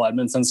like the Joel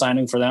Edmondson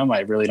signing for them.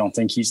 I really don't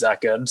think he's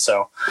that good.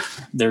 So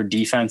their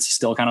defense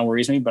still kind of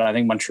worries me, but I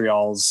think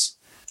Montreal's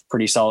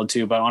pretty solid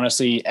too. But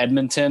honestly,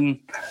 Edmonton,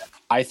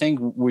 I think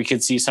we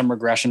could see some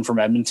regression from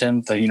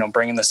Edmonton.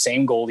 Bringing the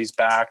same goalies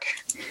back.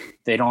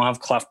 They don't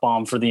have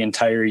Klefbom for the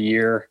entire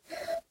year.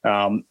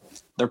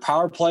 Their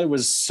power play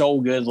was so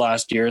good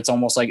last year. It's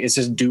almost like it's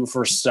just due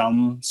for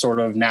some sort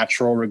of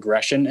natural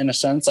regression in a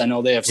sense. I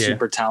know they have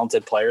super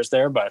talented players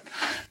there, but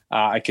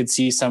I could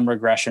see some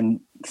regression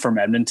from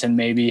Edmonton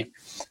maybe.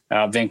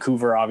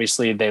 Vancouver,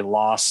 obviously, they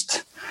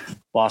lost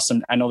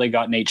some. I know they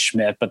got Nate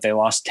Schmidt, but they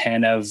lost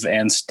Tanev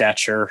and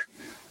Stetcher.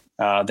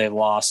 They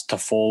lost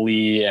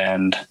Toffoli,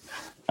 and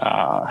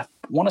I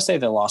want to say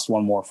they lost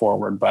one more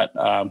forward, but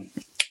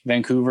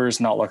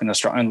Vancouver's not looking as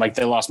strong. And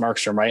they lost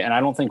Markstrom, right? And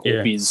I don't think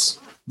Holtby's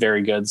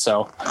very good.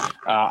 So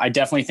I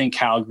definitely think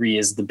Calgary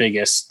is the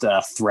biggest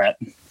threat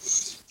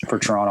for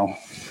Toronto.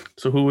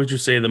 So who would you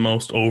say the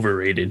most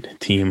overrated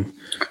team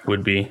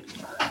would be?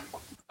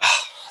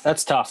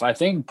 That's tough. I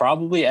think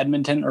probably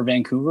Edmonton or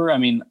Vancouver. I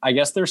mean, I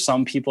guess there's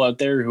some people out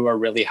there who are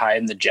really high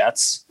in the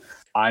Jets.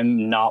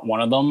 I'm not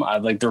one of them. I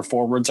like their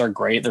forwards are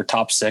great. Their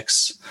top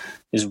six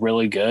is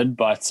really good,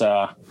 but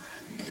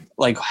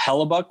like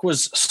Hellebuck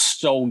was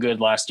so good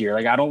last year.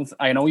 Like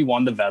I know he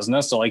won the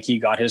Vezina, so like he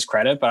got his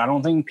credit, but I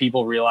don't think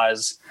people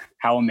realize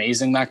how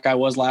amazing that guy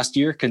was last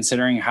year,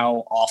 considering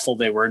how awful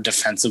they were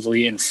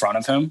defensively in front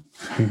of him.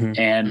 Mm-hmm.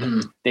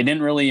 And they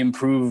didn't really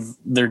improve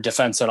their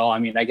defense at all. I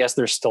mean, I guess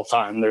there's still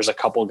time. There's a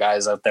couple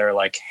guys out there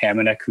like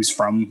Hamonic, who's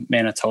from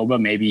Manitoba.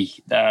 Maybe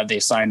they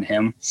signed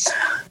him,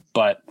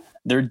 but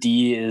their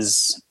D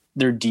is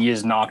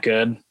not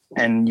good.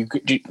 And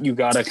you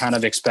got to kind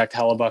of expect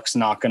Hellebuck's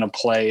not going to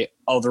play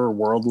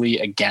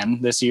otherworldly again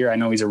this year. I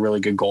know he's a really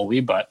good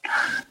goalie, but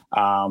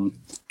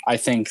I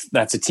think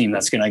that's a team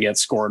that's going to get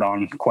scored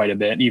on quite a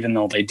bit, even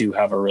though they do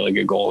have a really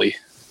good goalie.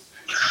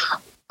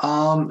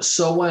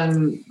 So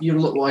when you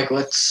look like,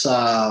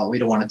 we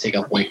don't want to take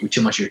up way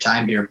too much of your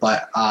time here,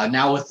 but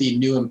now with the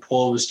new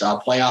imposed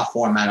playoff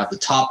format of the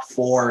top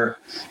four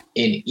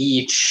in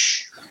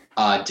each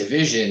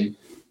division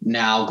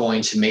now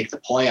going to make the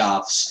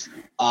playoffs,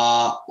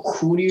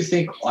 who do you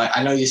think?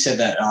 I know you said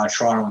that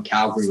Toronto and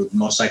Calgary would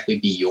most likely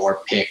be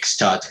your picks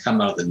to come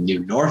out of the new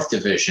North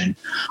Division.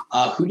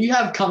 Who do you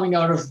have coming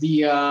out of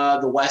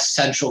the West,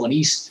 Central, and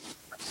East?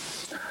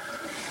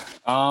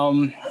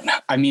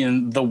 I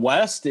mean, the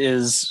West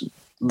is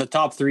the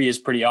top three is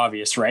pretty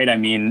obvious, right? I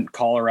mean,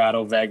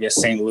 Colorado, Vegas,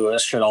 St.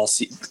 Louis should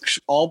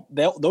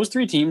those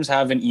three teams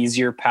have an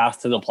easier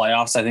path to the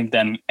playoffs, I think,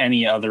 than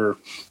any other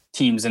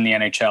teams in the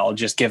NHL,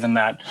 just given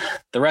that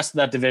the rest of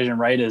that division,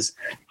 right, is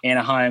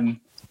Anaheim,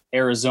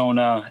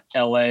 Arizona,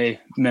 LA,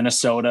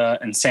 Minnesota,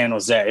 and San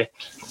Jose.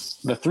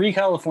 The three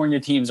California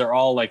teams are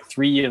all like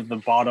three of the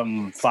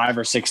bottom 5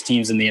 or 6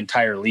 teams in the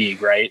entire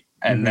league, right?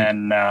 And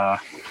then, I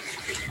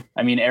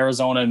mean,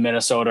 Arizona and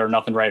Minnesota are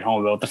nothing to write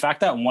home about. The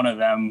fact that one of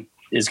them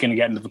is going to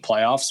get into the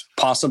playoffs,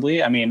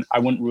 possibly. I mean, I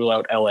wouldn't rule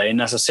out LA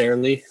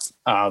necessarily.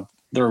 They're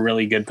a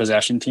really good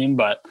possession team,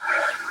 but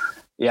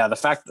yeah, the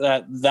fact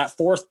that that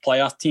fourth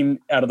playoff team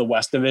out of the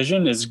West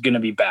Division is going to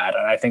be bad,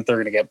 and I think they're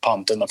going to get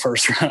pumped in the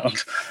first round.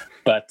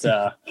 But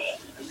the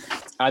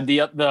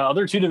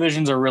other two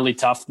divisions are really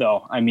tough,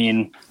 though. I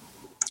mean,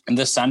 in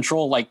the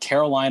Central, like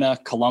Carolina,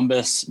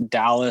 Columbus,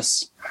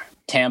 Dallas,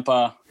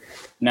 Tampa,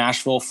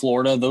 Nashville,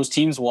 Florida, those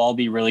teams will all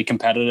be really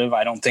competitive.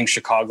 I don't think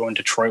Chicago and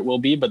Detroit will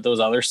be, but those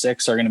other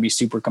 6 are going to be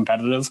super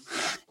competitive.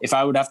 If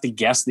I would have to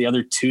guess the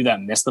other 2 that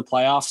missed the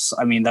playoffs,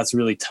 I mean, that's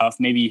really tough.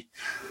 Maybe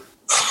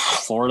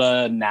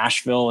Florida,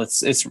 Nashville,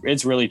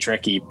 it's really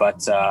tricky,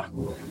 but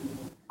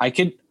I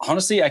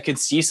could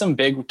see some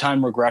big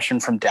time regression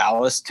from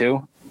Dallas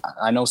too.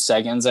 I know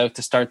Seguin's out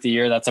to start the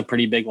year. That's a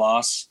pretty big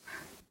loss,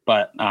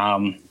 but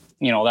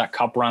that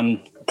cup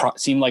run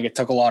seemed like it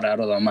took a lot out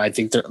of them. I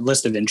think the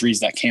list of injuries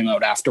that came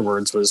out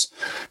afterwards was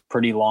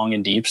pretty long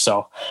and deep.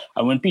 So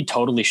I wouldn't be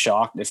totally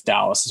shocked if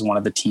Dallas is one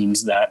of the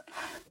teams that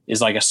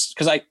is like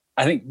because I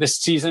think this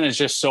season is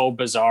just so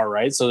bizarre,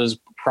 right? So there's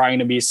probably going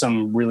to be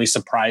some really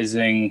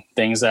surprising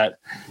things that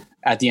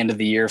at the end of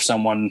the year,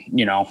 someone,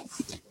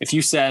 if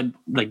you said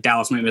like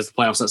Dallas might miss the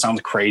playoffs, that sounds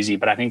crazy,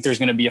 but I think there's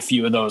going to be a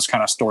few of those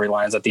kind of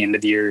storylines at the end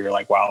of the year. You're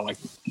like, wow, like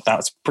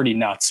that's pretty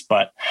nuts.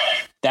 But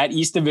that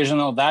East Division,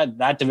 though,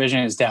 that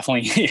division is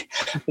definitely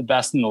the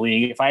best in the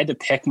league. If I had to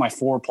pick my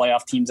 4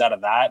 playoff teams out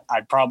of that,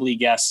 I'd probably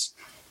guess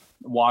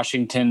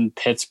Washington,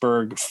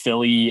 Pittsburgh,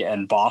 Philly,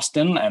 and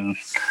Boston. And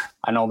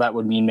I know that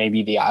would mean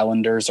maybe the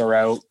Islanders are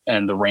out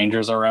and the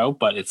Rangers are out,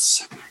 but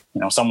it's,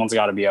 someone's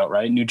got to be out,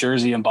 right? New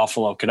Jersey and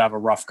Buffalo could have a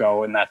rough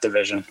go in that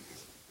division.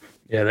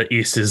 Yeah, that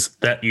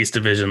East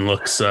Division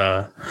looks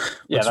that's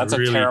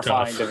really a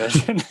terrifying tough.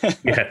 Division.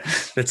 Yeah,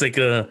 that's like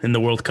in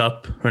the World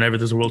Cup. Whenever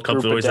there's a World Cup,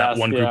 there's always that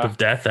one group of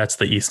death. That's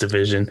the East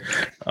Division.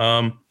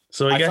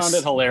 So I guess found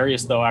it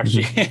hilarious though.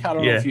 Actually, I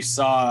don't know if you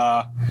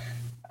saw.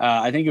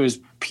 I think it was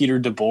Peter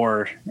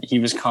DeBoer. He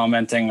was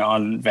commenting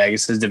on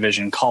Vegas's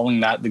division,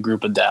 calling that the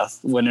group of death,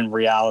 when in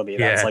reality,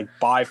 that's like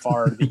by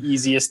far the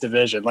easiest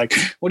division. Like,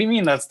 what do you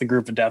mean that's the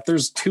group of death?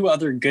 There's 2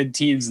 other good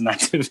teams in that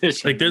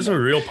division. Like, there's a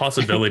real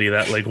possibility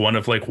that like one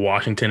of like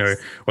Washington or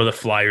the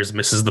Flyers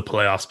misses the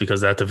playoffs because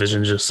that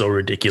division is just so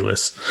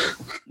ridiculous.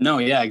 No,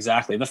 yeah,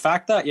 exactly. The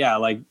fact that,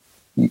 like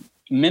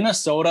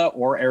Minnesota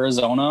or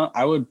Arizona,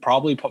 I would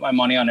probably put my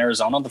money on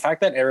Arizona. The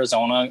fact that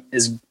Arizona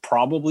is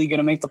probably going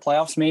to make the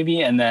playoffs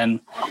maybe, and then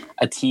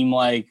a team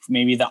like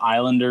maybe the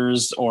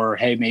Islanders or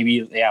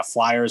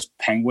Flyers,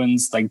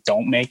 Penguins, like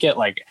don't make it.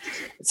 Like,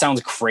 it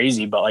sounds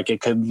crazy, but like it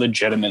could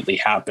legitimately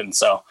happen.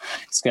 So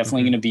it's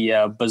definitely going to be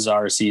a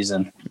bizarre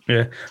season.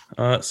 Yeah.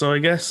 So I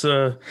guess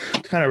to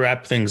kind of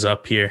wrap things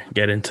up here,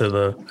 get into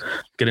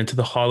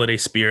the holiday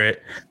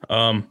spirit.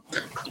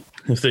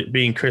 With it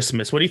being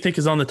Christmas, what do you think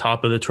is on the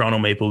top of the Toronto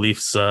Maple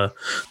Leafs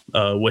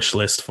wish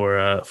list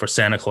for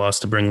Santa Claus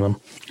to bring them?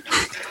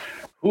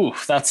 Ooh,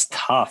 that's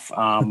tough.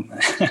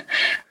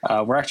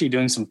 We're actually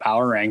doing some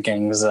power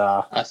rankings.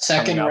 A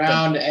second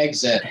round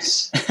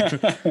exits.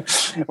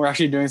 We're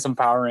actually doing some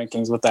power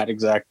rankings with that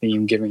exact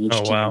theme, giving each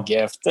team a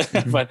gift.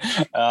 But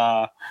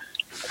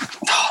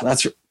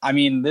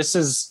this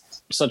is,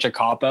 such a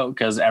cop out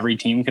because every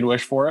team could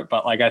wish for it.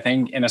 But like, I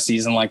think in a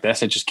season like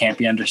this, it just can't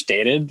be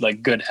understated.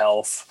 Like good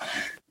health,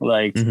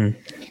 like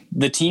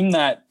the team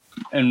that,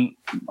 and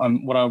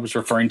what I was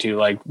referring to,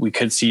 like we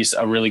could see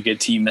a really good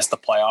team miss the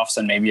playoffs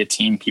and maybe a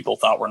team people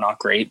thought were not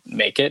great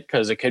make it,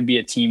 because it could be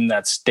a team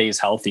that stays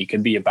healthy. It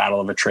could be a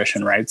battle of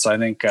attrition, right? So I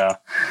think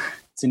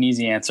it's an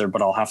easy answer,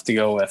 but I'll have to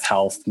go with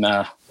health,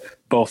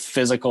 both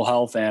physical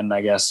health and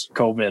I guess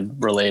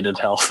COVID related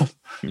health.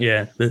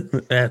 Yeah,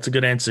 that's a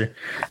good answer.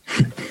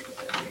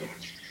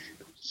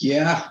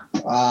 Yeah,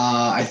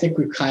 I think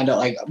we've kind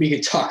of we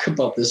could talk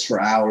about this for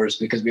hours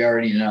because we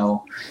already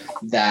know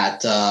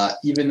that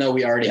even though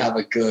we already have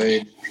a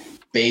good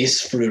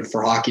base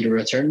for hockey to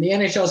return, the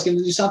NHL is going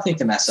to do something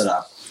to mess it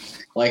up.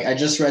 Like I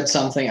just read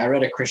something. I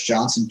read a Chris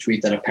Johnson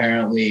tweet that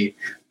apparently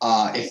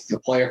if the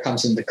player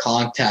comes into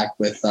contact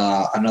with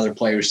another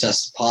player who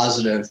tests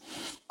positive,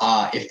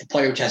 if the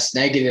player tests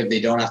negative,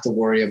 they don't have to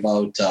worry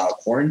about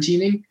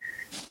quarantining,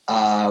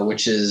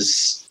 which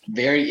is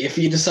very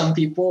iffy to some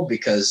people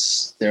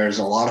because there's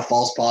a lot of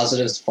false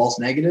positives, false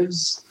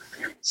negatives.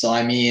 So,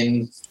 I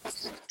mean,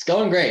 it's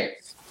going great.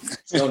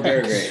 It's going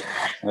very great.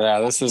 Yeah,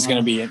 this is going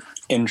to be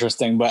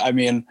interesting. But, I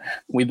mean,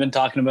 we've been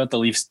talking about the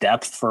Leafs'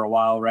 depth for a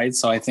while, right?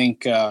 So I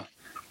think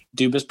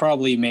Dubas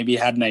probably maybe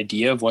had an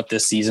idea of what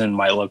this season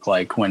might look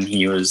like when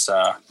he was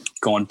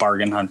going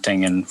bargain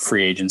hunting and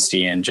free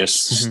agency and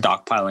just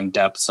stockpiling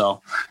depth.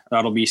 So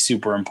that'll be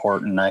super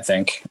important, I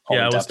think.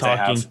 Yeah,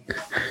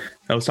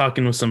 I was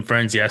talking with some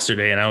friends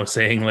yesterday, and I was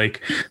saying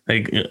like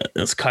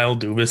is Kyle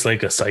Dubas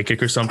like a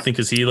psychic or something?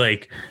 Because he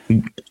like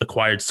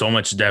acquired so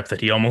much depth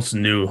that he almost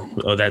knew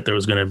that there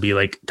was going to be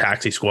like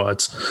taxi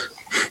squads.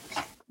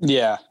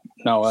 Yeah,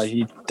 no,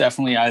 he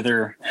definitely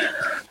either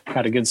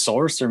had a good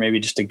source or maybe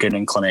just a good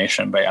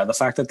inclination. But yeah, the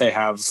fact that they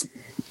have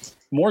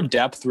more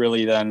depth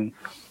really than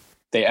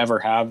they ever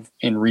have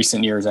in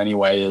recent years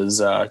anyway is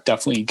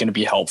definitely going to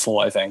be helpful,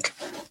 I think.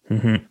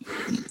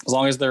 As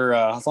long as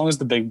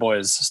the big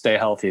boys stay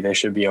healthy, they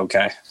should be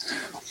okay.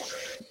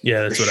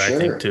 Yeah, that's what I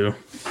think too.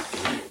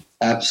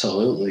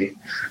 Absolutely.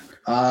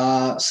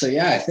 So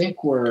yeah, I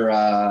think we've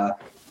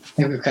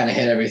kind of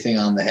hit everything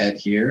on the head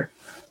here.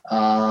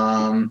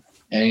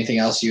 Anything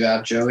else you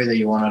have, Joey, that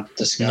you want to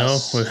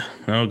discuss?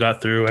 No,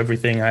 got through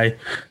everything I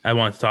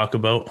want to talk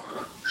about.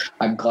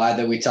 I'm glad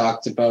that we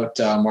talked about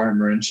Martin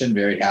Marincin.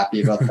 Very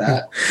happy about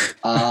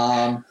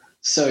that.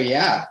 So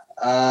yeah,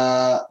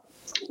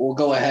 we'll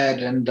go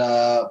ahead and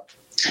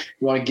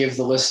you want to give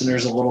the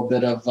listeners a little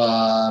bit of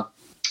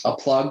a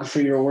plug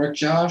for your work,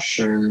 Josh?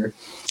 Or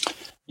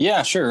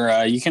yeah,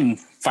 sure. You can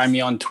find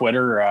me on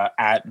Twitter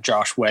at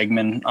Josh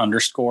Wegman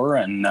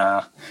 _, and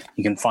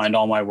you can find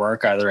all my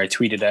work. Either I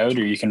tweet it out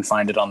or you can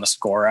find it on the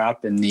Score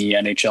app in the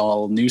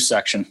NHL news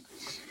section.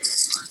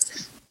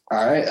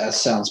 All right, that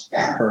sounds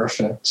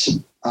perfect.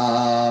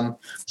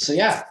 So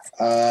yeah,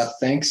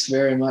 thanks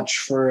very much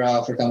for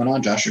coming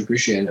on, Josh. I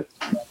appreciate it.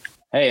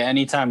 Hey,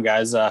 anytime,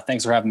 guys.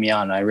 Thanks for having me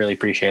on. I really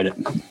appreciate it.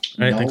 All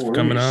right, thanks for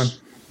coming on.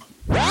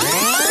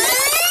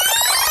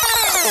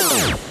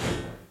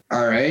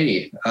 All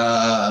righty.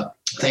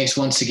 Thanks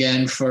once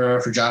again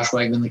for Josh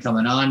Wegman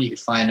coming on. You can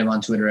find him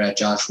on Twitter at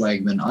Josh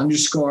Wegman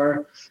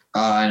 _.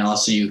 And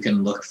also you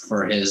can look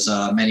for his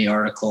many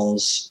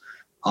articles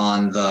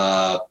on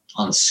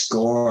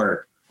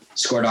Score,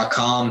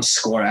 score.com,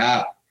 Score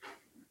app.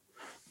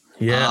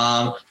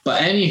 Yeah.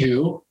 But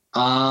anywho,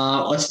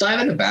 let's dive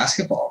into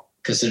basketball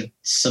because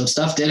some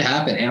stuff did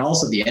happen. And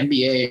also the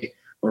NBA,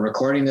 we're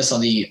recording this on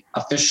the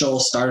official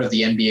start of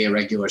the NBA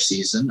regular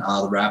season.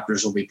 The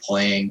Raptors will be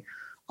playing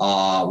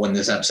when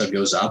this episode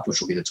goes up,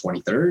 which will be the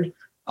 23rd.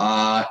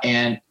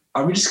 And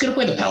are we just going to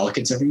play the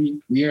Pelicans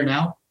every year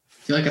now?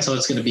 I feel like that's how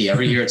it's going to be.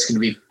 Every year it's going to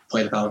be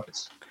play the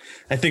Pelicans.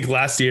 I think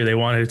last year they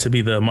wanted it to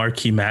be the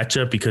marquee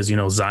matchup because,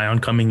 Zion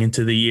coming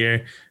into the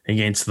year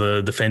against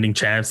the defending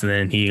champs, and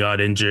then he got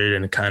injured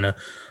and it kind of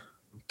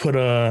put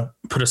a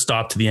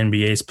stop to the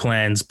NBA's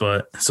plans,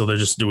 but so they're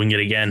just doing it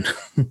again.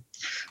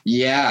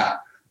 Yeah.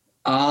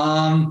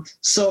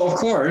 So of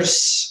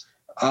course,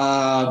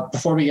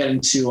 before we get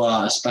into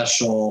a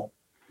special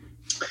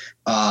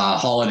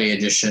holiday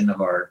edition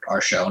of our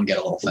show and get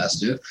a little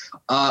festive,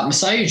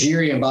 Masai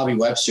Ujiri and Bobby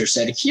Webster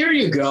said, "Here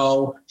you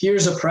go.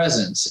 Here's a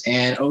present."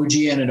 And OG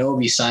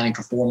Anunoby signing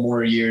for 4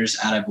 more years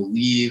at, I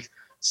believe,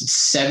 is it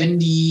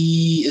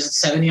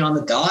 70 on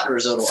the dot, or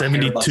is it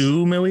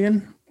 72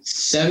 million?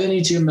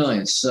 72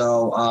 million.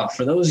 So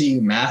for those of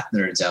you math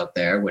nerds out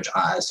there, which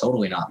is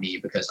totally not me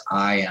because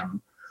I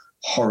am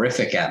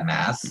horrific at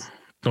math.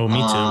 Oh,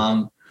 me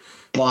too.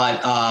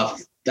 But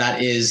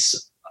that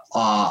is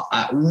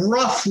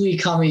roughly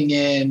coming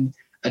in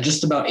at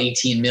just about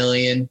 18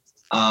 million,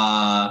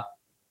 for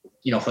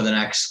the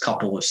next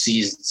couple of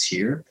seasons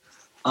here.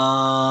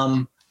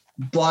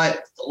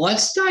 But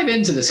let's dive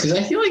into this because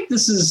I feel like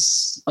this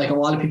is like a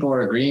lot of people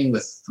are agreeing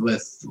with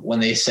when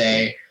they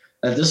say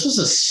that this was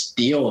a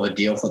steal of a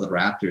deal for the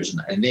Raptors,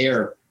 and they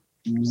are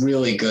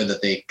really good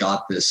that they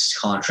got this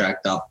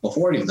contract up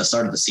before even the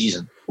start of the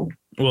season.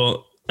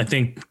 Well, I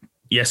think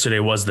yesterday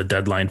was the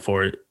deadline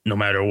for it, no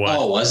matter what.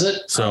 Oh, was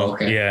it? So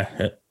okay.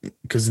 yeah,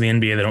 because the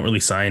NBA, they don't really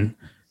sign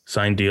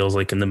deals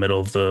like in the middle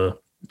of the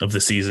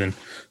season.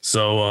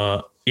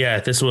 So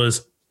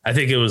I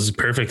think it was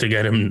perfect to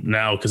get him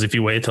now, because if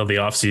you wait till the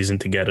offseason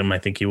to get him, I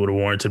think he would have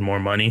warranted more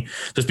money,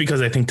 just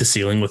because I think the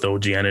ceiling with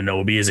OG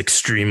Anunoby is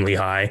extremely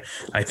high.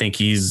 I think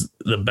he's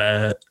the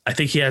best. I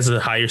think he has a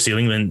higher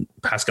ceiling than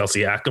Pascal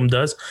Siakam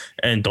does.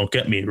 And don't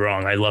get me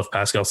wrong, I love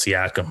Pascal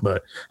Siakam,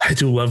 but I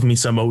do love me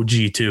some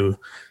OG too.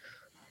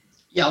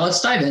 Yeah, let's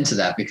dive into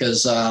that,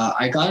 because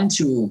I got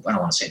into, I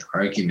don't want to say an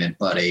argument,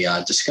 but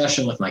a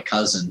discussion with my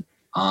cousin,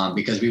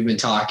 because we've been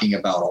talking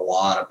about a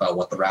lot about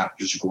what the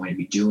Raptors are going to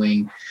be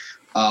doing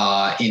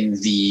in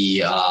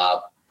the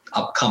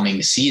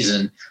upcoming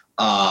season.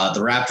 The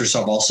Raptors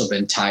have also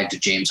been tied to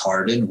James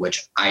Harden,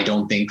 which I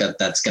don't think that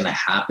that's going to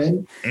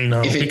happen.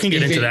 No, we can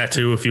get into that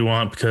too if you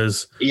want,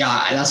 because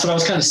that's what I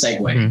was kind of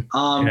segueing.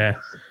 Mm-hmm.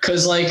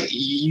 Because like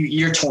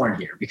you're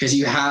torn here, because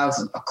you have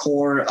a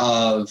core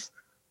of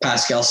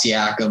Pascal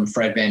Siakam,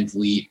 Fred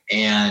VanVleet,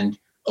 and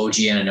OG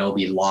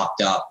Anunoby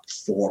locked up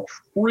for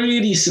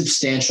pretty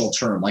substantial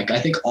term. Like I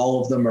think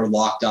all of them are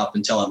locked up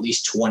until at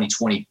least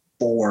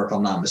 2024, if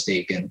I'm not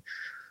mistaken.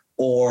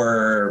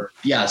 Or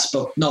I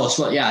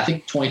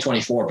think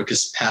 2024,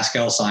 because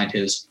Pascal signed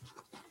his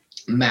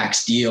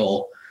max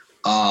deal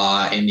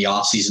in the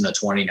offseason of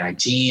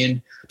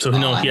 2019. So so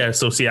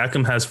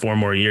Siakam has 4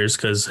 more years,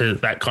 because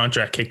that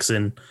contract kicks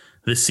in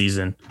this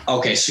season.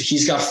 Okay, so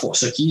he's got 4.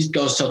 So he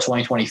goes till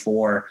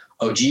 2024.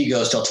 OG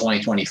goes till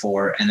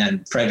 2024, and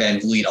then Fred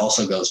VanVleet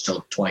also goes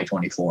till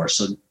 2024.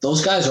 So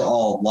those guys are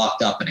all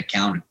locked up and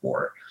accounted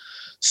for.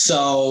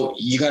 So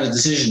you got a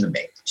decision to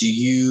make. Do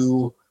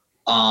you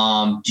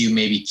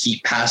maybe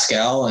keep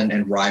Pascal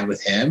and ride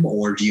with him,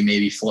 or do you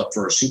maybe flip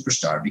for a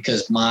superstar?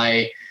 Because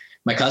my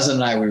cousin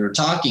and I, we were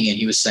talking, and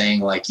he was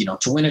saying, like, to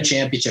win a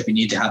championship, you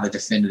need to have a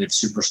definitive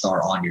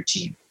superstar on your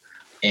team.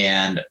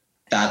 And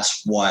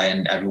that's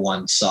when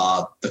everyone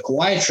saw the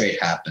Kawhi trade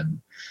happen.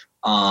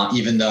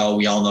 Even though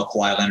we all know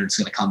Kawhi Leonard's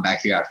going to come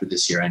back here after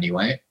this year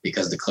anyway,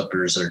 because the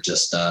Clippers are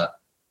just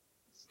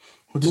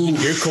did you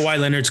hear Kawhi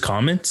Leonard's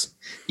comments?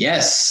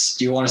 Yes.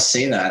 Do you want to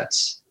say that?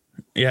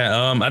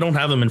 Yeah, I don't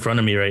have them in front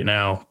of me right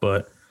now,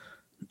 but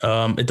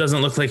it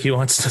doesn't look like he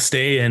wants to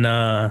stay, and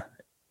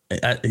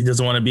he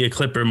doesn't want to be a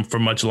Clipper for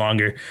much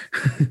longer.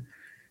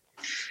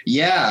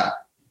 Yeah.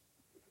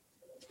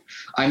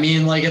 I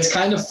mean, like, it's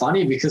kind of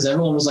funny, because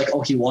everyone was like,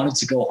 oh, he wanted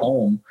to go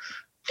home,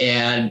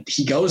 and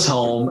he goes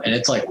home, and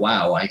it's like,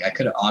 wow, I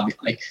could have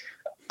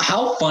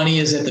how funny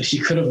is it that he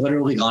could have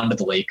literally gone to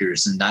the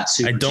Lakers, and that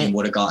super team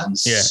would have gotten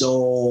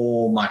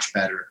so much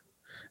better.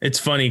 It's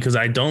funny, because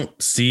I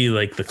don't see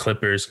like the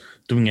Clippers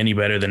doing any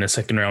better than a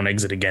second round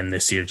exit again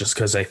this year, just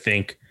because I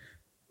think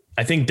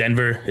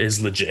Denver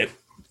is legit.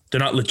 They're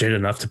not legit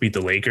enough to beat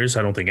the Lakers.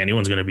 I don't think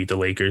anyone's going to beat the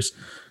Lakers,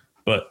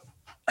 but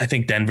I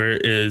think Denver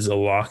is a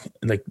lock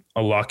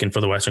in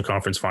for the Western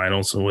Conference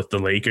Finals with the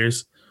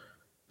Lakers.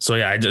 So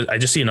yeah, I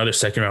just see another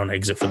second round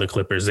exit for the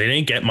Clippers. They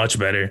didn't get much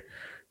better.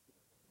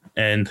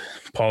 And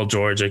Paul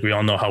George, like, we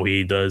all know how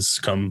he does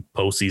come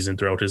postseason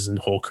throughout his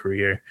whole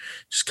career.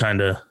 Just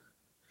kind of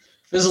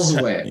fizzles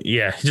away.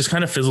 Yeah, he just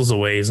kind of fizzles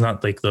away. He's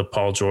not like the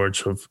Paul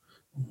George of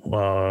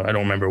I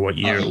don't remember what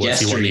year it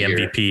was. He won the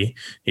MVP.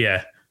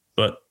 Yeah,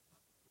 but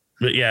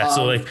yeah.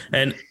 So like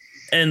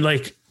and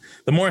like,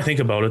 the more I think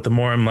about it, the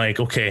more I'm like,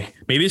 okay,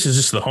 maybe this is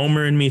just the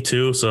homer in me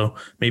too. So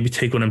maybe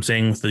take what I'm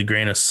saying with a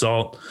grain of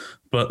salt.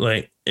 But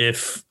like,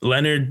 if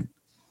Kawhi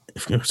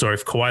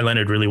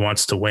Leonard really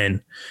wants to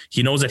win,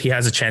 he knows that he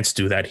has a chance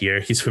to do that here.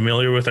 He's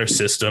familiar with our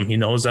system. He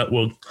knows that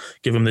we'll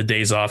give him the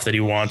days off that he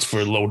wants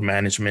for load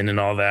management and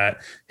all that.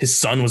 His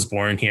son was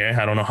born here.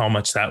 I don't know how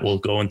much that will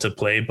go into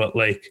play, but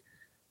like,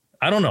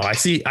 I don't know. I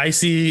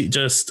see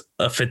just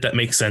a fit that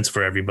makes sense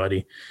for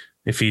everybody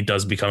if he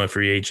does become a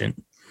free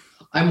agent.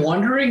 I'm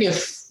wondering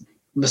if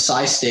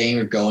Masai staying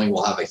or going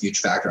will have a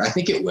huge factor. I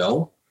think it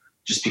will,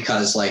 just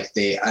because like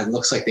it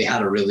looks like they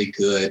had a really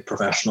good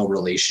professional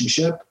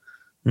relationship.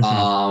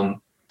 Mm-hmm.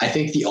 I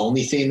think the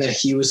only thing that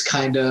he was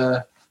kind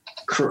of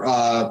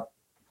a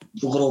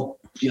little,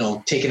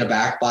 taken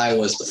aback by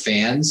was the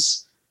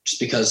fans, just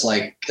because,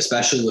 like,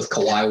 especially with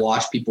Kawhi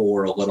Watch, people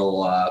were a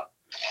little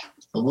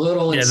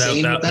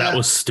insane with that. That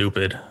was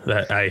stupid.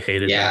 That I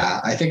hated.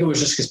 Yeah, I think it was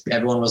just because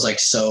everyone was like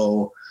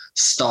so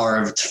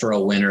starved for a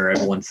winner.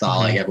 Everyone thought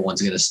like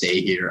everyone's going to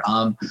stay here.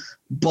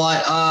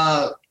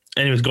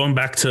 Anyways, going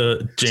back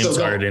to James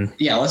Harden.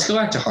 Yeah, let's go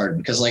back to Harden,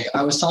 because like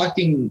I was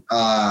talking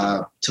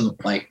to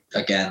like,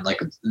 again, like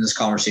in this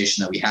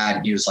conversation that we had,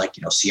 and he was like,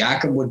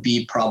 Siakam would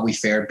be probably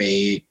fair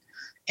bait,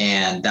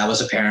 and that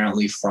was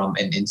apparently from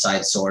an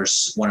inside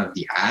source, one of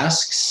the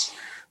asks,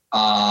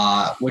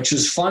 which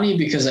was funny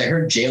because I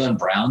heard Jaylen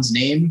Brown's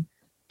name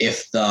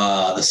if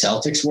the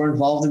Celtics were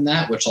involved in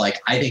that, which like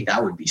I think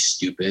that would be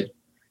stupid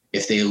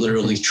if they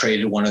literally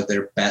traded one of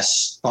their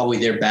best, probably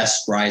their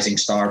best rising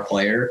star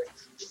player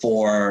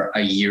for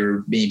a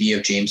year, maybe,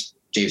 of James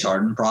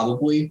Harden,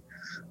 probably.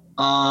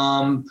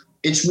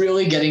 It's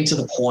really getting to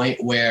the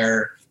point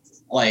where,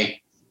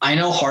 like, I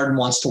know Harden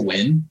wants to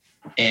win,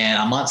 and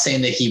I'm not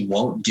saying that he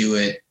won't do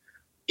it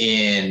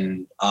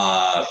in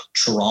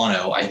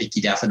Toronto. I think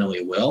he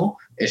definitely will.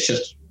 It's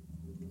just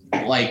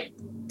like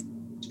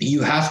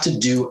you have to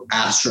do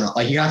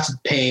you have to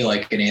pay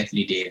like an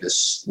Anthony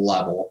Davis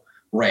level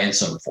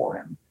ransom for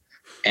him.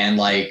 And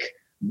like,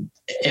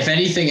 if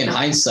anything, in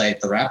hindsight,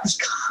 the Raptors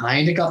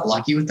kind of got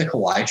lucky with the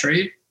Kawhi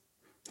trade.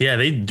 Yeah,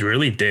 they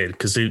really did,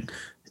 because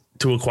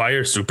to acquire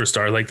a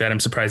superstar like that, I'm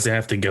surprised they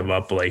have to give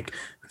up like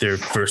their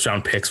first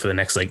round picks for the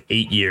next like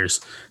 8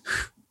 years.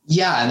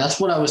 Yeah, and that's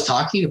what I was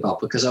talking about,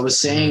 because I was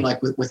saying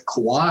like with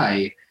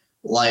Kawhi,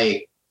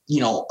 like,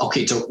 you know,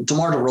 okay,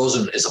 DeMar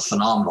DeRozan is a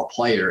phenomenal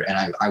player,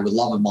 and I would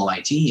love him on my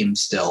team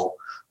still,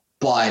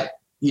 but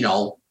you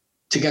know,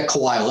 to get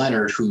Kawhi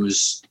Leonard,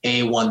 who's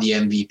won the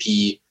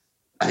MVP.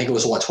 I think it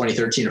was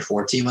 2013 or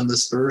 14 when the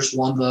Spurs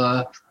won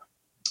the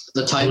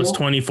title. It was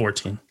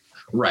 2014.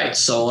 Right.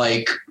 So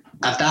like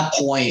at that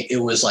point, it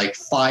was like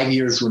 5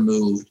 years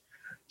removed.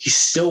 He's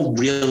still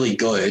really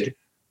good.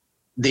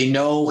 They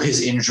know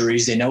his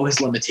injuries. They know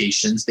his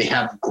limitations. They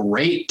have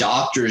great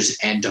doctors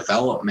and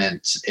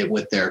development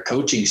with their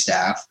coaching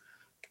staff.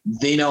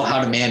 They know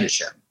how to manage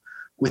him.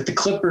 With the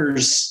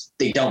Clippers,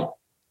 they don't.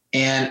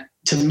 And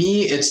to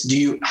me, it's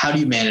how do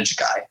you manage a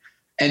guy?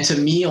 And to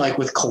me, like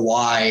with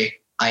Kawhi,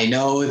 I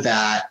know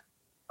that,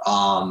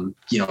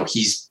 you know,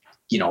 he's,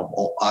 you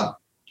know,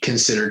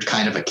 considered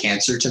kind of a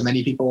cancer to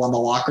many people in the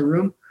locker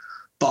room.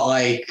 But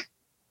like,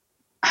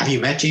 have you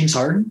met James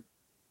Harden?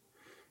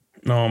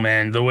 No,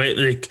 man. The way,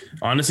 like,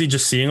 honestly,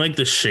 just seeing like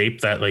the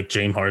shape that like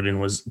James Harden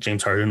was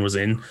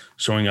in,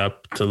 showing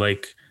up to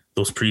like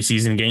those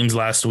preseason games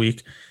last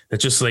week, that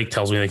just like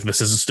tells me like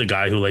this is just a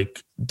guy who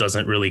like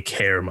doesn't really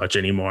care much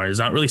anymore. It's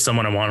not really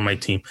someone I want on my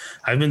team.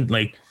 I've been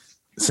like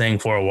saying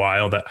for a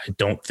while that I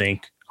don't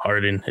think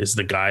Harden is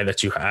the guy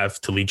that you have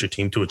to lead your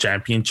team to a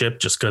championship,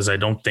 just because I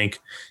don't think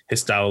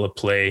his style of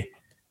play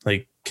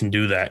like can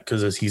do that,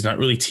 because he's not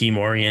really team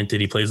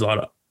oriented. He plays a lot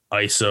of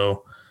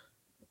ISO,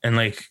 and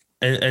like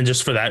and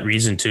just for that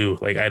reason too,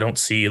 like I don't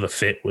see the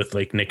fit with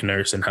like Nick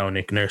Nurse and how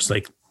Nick Nurse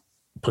like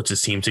puts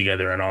his team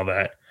together and all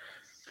that.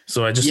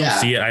 So I just don't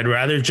see it. I'd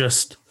rather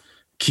just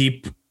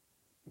keep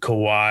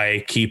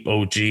Kawhi, keep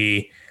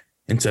OG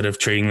instead of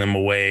trading them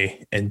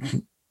away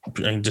and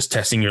just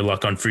testing your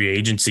luck on free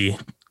agency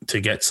to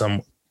get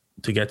someone.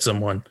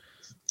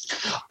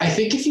 I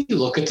think if you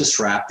look at this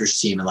Raptors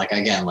team, and like,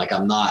 again, like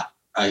I'm not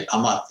a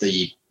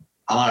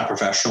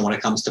professional when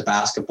it comes to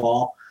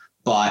basketball,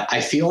 but I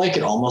feel like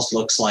it almost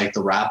looks like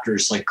the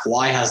Raptors, like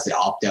Kawhi has the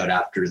opt-out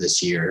after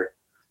this year.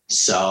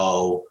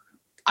 So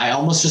I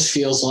almost just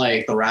feels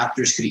like the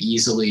Raptors could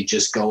easily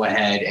just go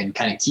ahead and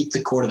kind of keep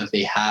the core that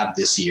they have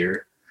this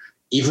year,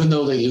 even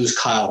though they lose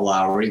Kyle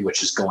Lowry,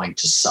 which is going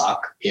to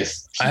suck.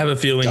 I have a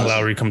feeling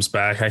Lowry comes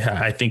back.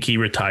 I think he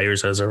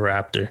retires as a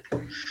Raptor.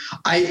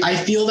 I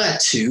feel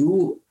that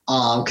too.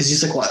 Because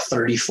he's like,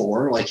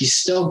 34? Like he's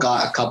still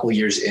got a couple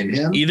years in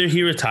him. Either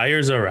he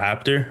retires a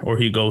Raptor or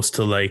he goes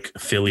to like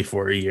Philly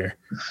for a year.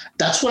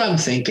 That's what I'm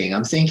thinking.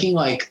 I'm thinking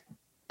like,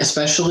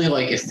 especially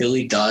like if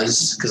Philly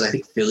does, because I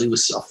think Philly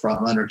was a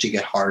front runner to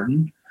get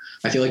Harden.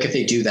 I feel like if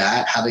they do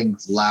that, having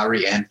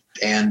Lowry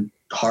and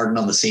Harden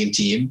on the same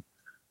team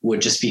would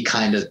just be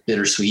kind of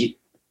bittersweet.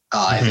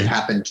 If it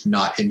happened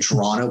not in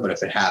Toronto, but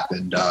if it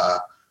happened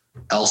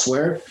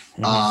elsewhere.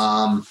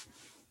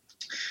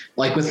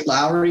 Like with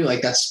Lowry,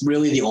 like that's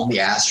really the only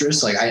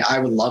asterisk. Like I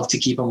would love to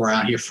keep him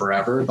around here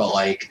forever, but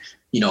like,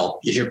 you know,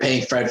 if you're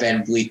paying Fred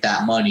VanVleet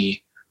that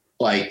money,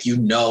 like, you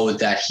know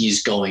that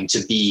he's going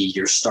to be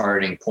your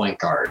starting point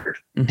guard.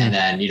 And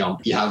then, you know,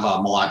 you have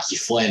Malachi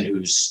Flynn,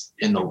 who's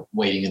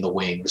waiting in the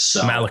wings.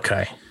 So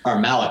Malachi,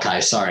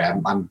 sorry.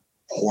 I'm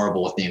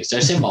horrible with names. Did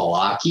I say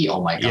Malachi?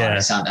 Oh my God.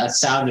 Yeah. That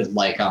sounded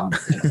like an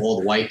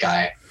old white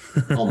guy.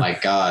 Oh my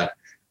God.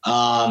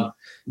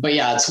 But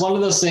yeah, it's one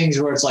of those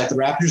things where it's like the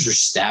Raptors are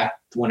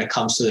stacked when it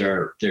comes to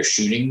their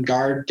shooting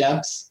guard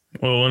depth.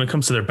 Well, when it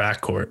comes to their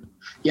backcourt.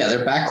 Yeah,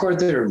 their backcourt,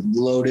 they're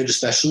loaded,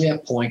 especially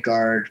at point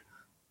guard.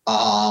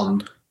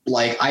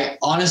 Like I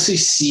honestly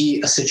see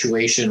a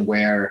situation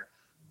where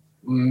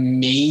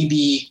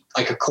maybe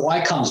like a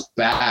Kawhi comes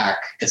back,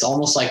 it's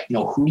almost like, you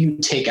know, who do you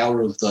take out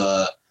of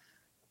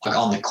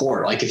on the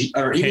court? Like if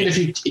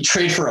you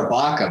trade for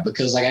Ibaka,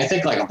 because like I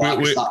think like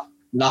Ibaka's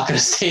not going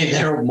to stay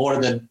there more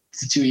than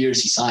the 2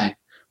 years he signed.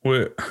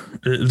 We're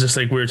just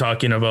like we were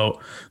talking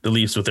about the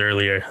Leafs with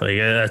earlier. Like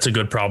that's a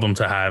good problem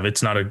to have.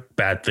 It's not a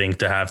bad thing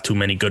to have too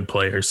many good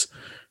players.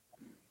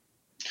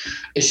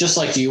 It's just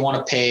like, do you want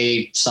to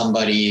pay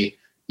somebody,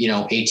 you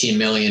know, $18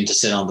 million to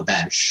sit on the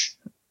bench?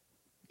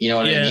 You know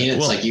what I mean?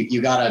 It's like you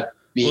gotta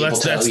be able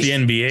to. That's the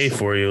NBA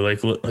for you.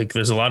 Like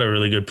there's a lot of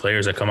really good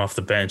players that come off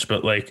the bench,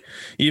 but like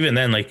even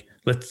then, like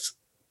let's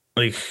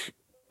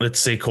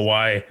say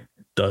Kawhi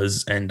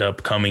does end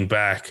up coming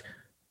back.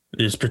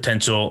 There's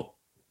potential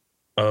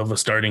of a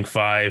starting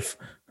five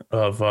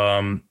of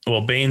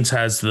Baines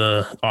has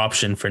the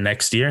option for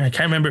next year. I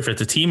can't remember if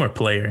it's a team or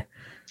player.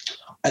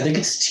 I think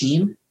it's a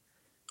team.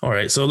 All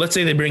right. So let's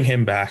say they bring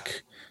him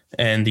back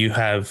and you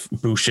have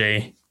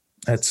Boucher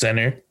at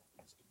center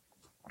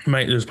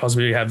There's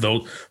possibility to have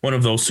one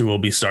of those two will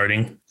be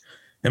starting.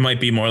 It might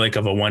be more like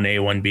of a 1A,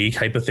 1B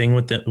type of thing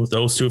with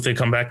those two if they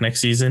come back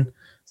next season.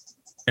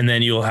 And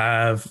then you'll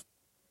have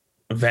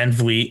Van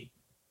Vliet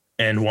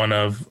and one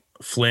of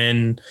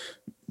Flynn,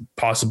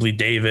 possibly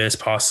Davis,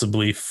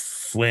 possibly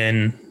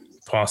Flynn,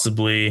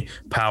 possibly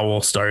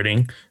Powell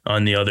starting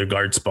on the other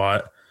guard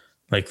spot.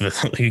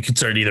 You could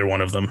start either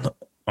one of them,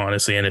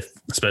 honestly, and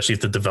especially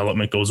if the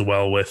development goes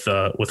well with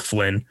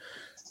Flynn.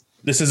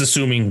 This is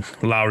assuming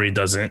Lowry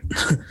doesn't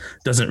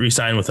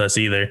re-sign with us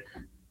either.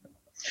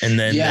 And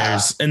then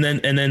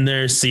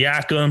there's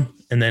Siakam,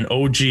 and then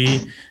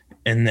OG,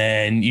 and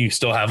then you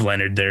still have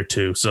Leonard there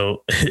too.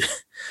 So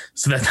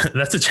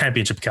that's a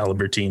championship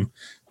caliber team.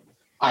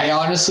 I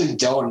honestly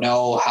don't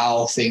know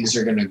how things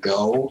are going to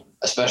go,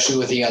 especially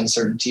with the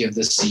uncertainty of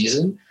this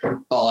season.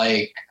 But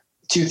like,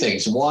 two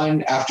things.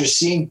 One, after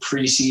seeing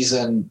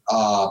preseason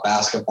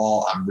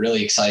basketball, I'm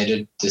really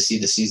excited to see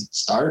the season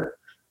start.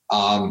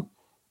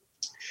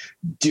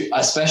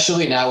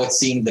 Especially now with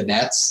seeing the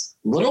Nets,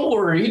 a little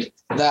worried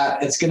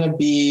that it's going to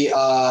be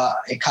a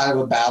kind of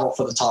a battle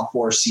for the top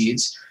 4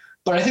 seeds.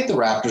 But I think the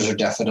Raptors are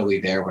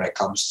definitely there when it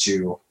comes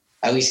to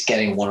at least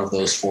getting one of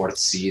those 4th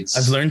seeds.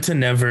 I've learned to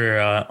never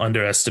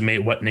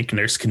underestimate what Nick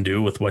Nurse can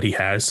do with what he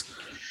has.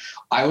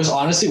 I was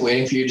honestly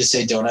waiting for you to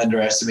say, don't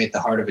underestimate the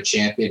heart of a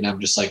champion. I'm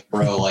just like,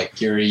 bro,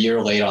 like you're a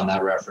year late on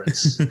that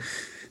reference.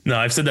 No,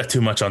 I've said that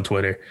too much on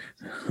Twitter.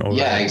 Over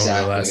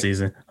last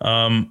season.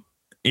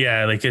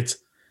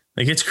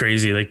 It's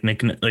crazy. Like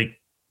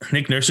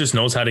Nick Nurse just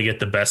knows how to get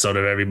the best out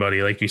of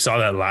everybody. Like you saw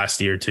that last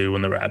year too,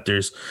 when the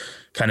Raptors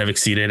kind of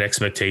exceeded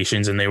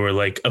expectations and they were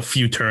like a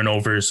few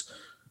turnovers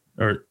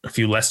or a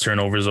few less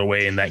turnovers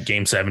away in that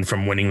game 7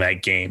 from winning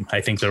that game.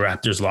 I think the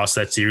Raptors lost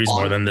that series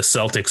more than the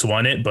Celtics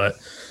won it, but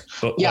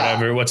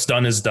whatever, what's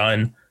done is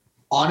done.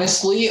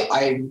 Honestly,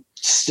 I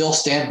still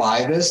stand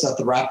by this, that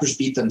the Raptors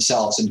beat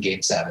themselves in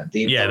game 7.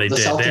 They did.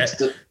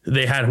 Celtics,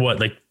 they had what,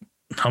 like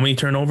how many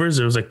turnovers?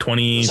 It was like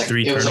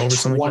 23 turnovers,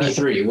 something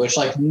 23, which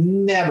like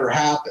never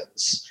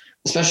happens,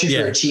 especially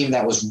for a team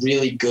that was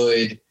really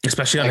good.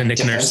 Especially on a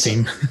Nick Nurse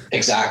team.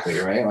 Exactly,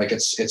 right? Like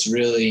it's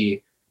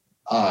really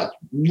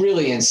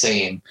really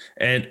insane.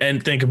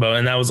 And think about it,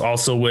 and that was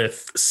also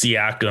with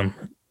Siakam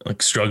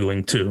like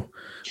struggling too,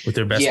 with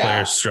their best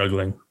players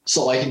struggling.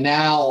 So like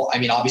now, I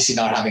mean, obviously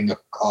not having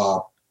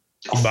Ibaka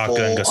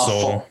and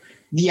Gasol.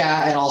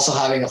 And also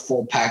having a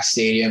full packed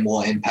stadium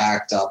will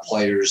impact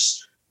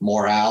players'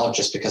 morale,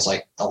 just because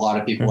like a lot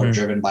of people are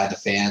driven by the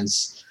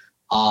fans.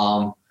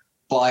 But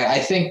I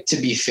think, to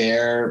be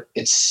fair,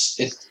 it's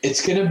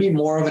going to be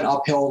more of an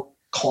uphill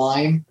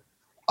climb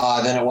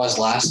than it was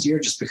last year,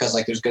 just because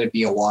like there's going to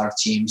be a lot of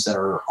teams that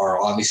are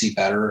obviously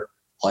better.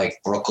 Like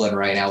Brooklyn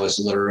right now is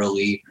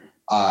literally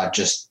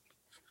just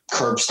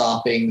curb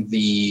stomping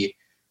the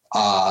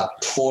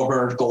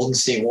former Golden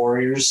State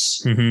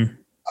Warriors. And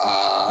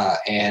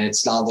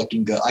it's not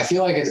looking good. I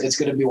feel like it's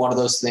going to be one of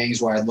those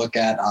things where I look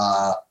at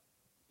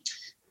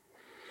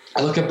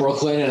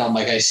Brooklyn and I'm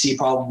like, I see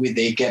probably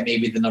they get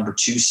maybe the number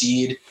 2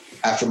 seed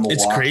after Milwaukee.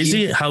 It's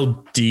crazy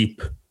how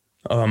deep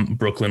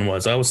Brooklyn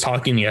was. I was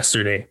talking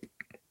yesterday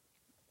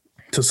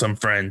to some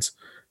friends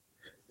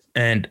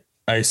and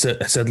I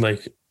said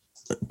like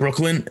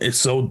Brooklyn is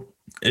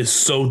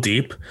so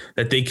deep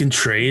that they can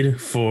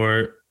trade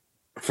for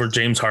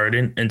James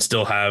Harden and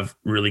still have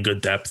really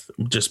good depth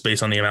just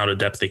based on the amount of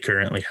depth they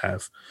currently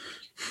have.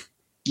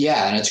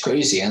 Yeah. And it's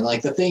crazy. And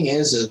like, the thing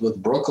is with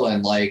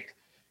Brooklyn, like,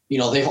 you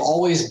know, they've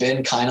always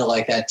been kind of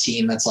like that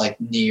team that's like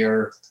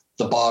near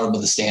the bottom of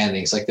the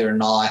standings. Like they're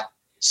not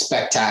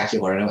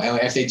spectacular. And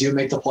if they do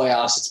make the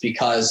playoffs, it's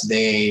because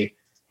they,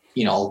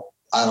 you know,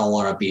 I don't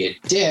want to be a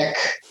dick,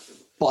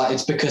 but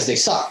it's because they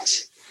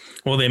sucked.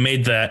 Well, they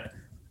made that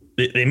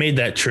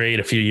trade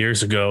a few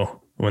years ago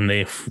when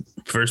they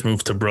first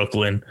moved to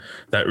Brooklyn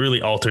that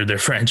really altered their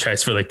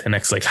franchise for like the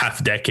next like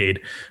half decade.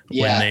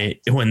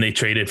 When they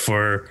traded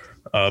for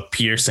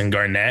Pierce and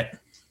Garnett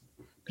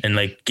and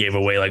like gave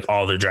away like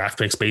all their draft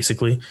picks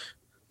basically.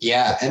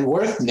 Yeah. And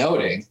worth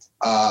noting,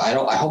 I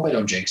hope I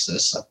don't jinx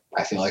this.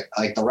 I feel like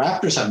the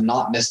Raptors have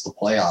not missed the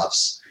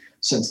playoffs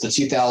since the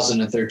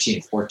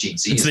 2013-14 season.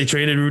 Since they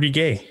traded Rudy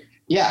Gay.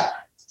 Yeah.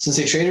 Since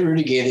they traded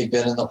Rudy Gay, they've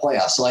been in the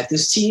playoffs. So like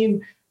this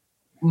team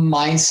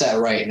mindset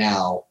right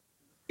now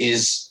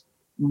is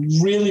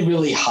really,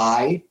 really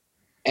high.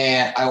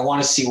 And I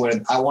want to see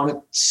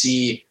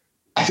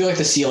I feel like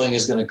the ceiling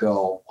is going to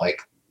go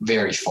like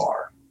very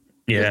far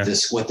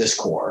with this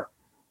core.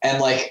 And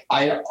like,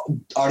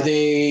 are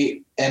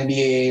they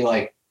NBA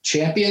like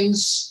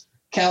champions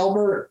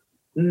caliber?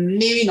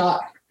 Maybe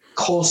not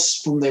close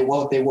from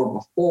what they were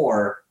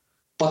before,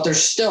 but they're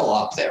still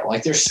up there.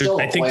 Like they're still.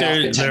 I think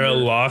they're a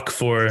lock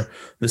for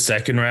the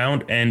second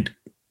round, and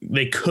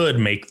they could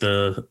make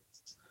the.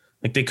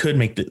 Like they could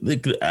make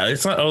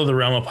it's not out of the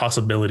realm of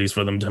possibilities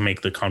for them to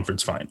make the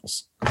conference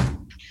finals.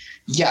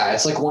 Yeah,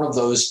 it's like one of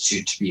those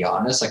two, to be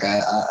honest. Like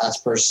that's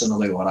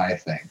personally what I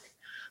think.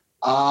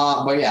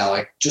 But yeah,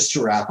 like just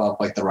to wrap up,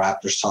 like the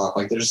Raptors talk,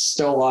 like there's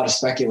still a lot of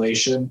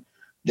speculation.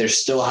 There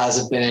still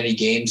hasn't been any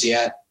games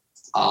yet.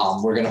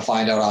 We're going to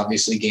find out,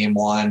 obviously, game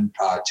one,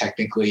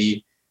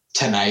 technically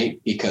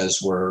tonight,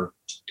 because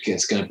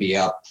it's going to be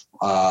up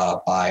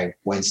by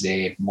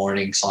Wednesday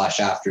morning /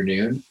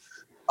 afternoon.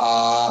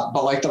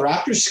 But like the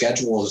Raptors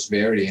schedule is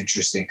very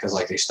interesting because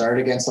like they start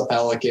against the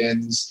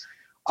Pelicans,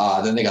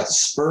 then they got the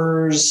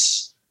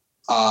Spurs,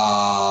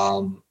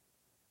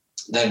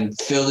 then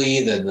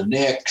Philly, then the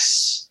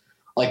Knicks.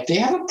 Like they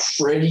have a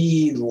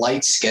pretty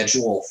light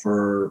schedule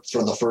for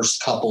the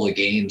first couple of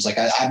games. Like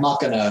I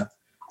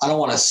don't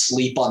want to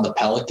sleep on the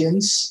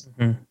Pelicans.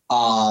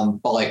 Mm-hmm.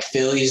 But like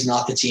Philly's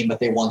not the team that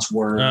they once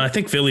were. I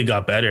think Philly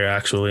got better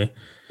actually.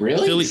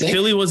 Really?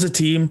 Philly was a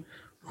team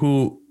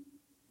who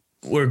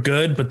were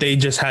good, but they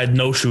just had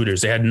no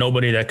shooters. They had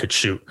nobody that could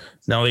shoot.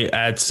 Now they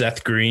add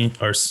Seth Curry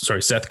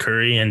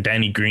and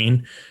Danny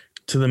Green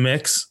to the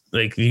mix.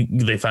 Like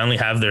they finally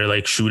have their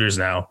like shooters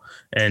now,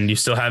 and you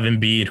still have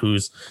Embiid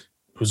who's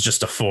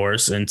just a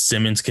force, and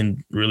Simmons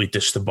can really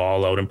dish the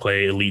ball out and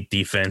play elite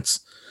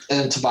defense.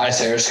 And Tobias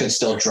Harris can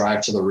still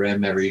drive to the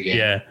rim every game.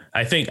 Yeah,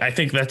 I think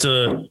that's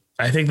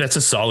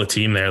a solid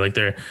team there. Like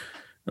they're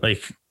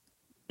like,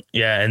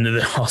 yeah, and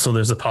then also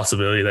there's a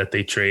possibility that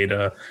they trade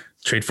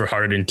for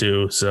Harden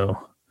too. So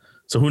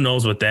who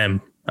knows with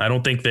them? I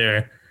don't think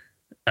they're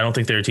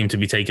a team to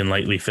be taken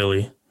lightly,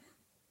 Philly.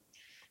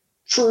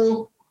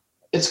 True.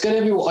 It's going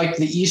to be like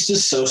the East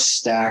is so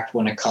stacked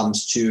when it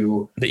comes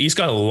to the East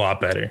got a lot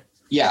better.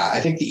 Yeah, I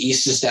think the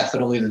East is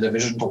definitely the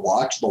division to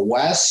watch. The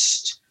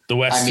West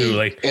too.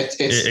 Like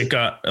it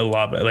got a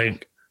lot better.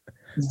 Like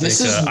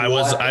this is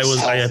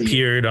I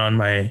appeared on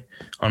my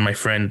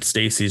friend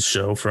Stacy's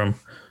show from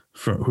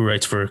who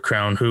writes for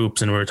Crown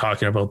Hoops, and we were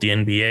talking about the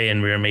NBA,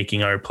 and we were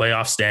making our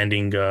playoff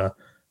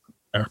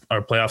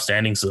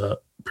standings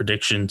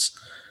predictions,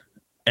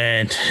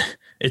 and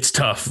it's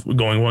tough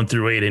going 1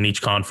 through 8 in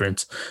each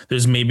conference.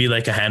 There's maybe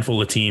like a handful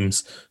of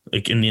teams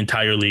like in the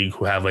entire league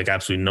who have like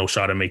absolutely no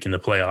shot at making the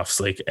playoffs.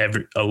 Like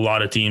a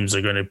lot of teams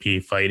are going to be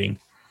fighting.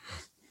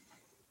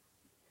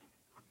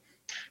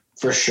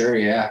 For sure.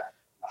 Yeah.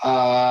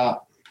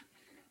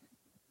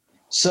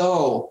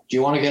 So do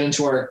you want to get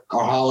into our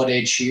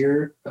holiday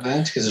cheer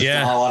event? Because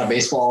there's not a lot of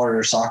baseball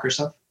or soccer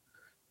stuff.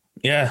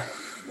 Yeah.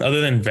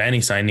 Other than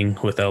Vanny signing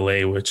with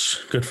LA, which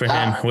good for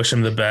him. Wish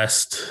him the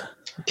best.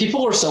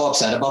 People were so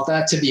upset about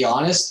that. To be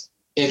honest,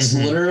 it's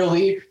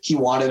literally, he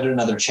wanted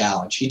another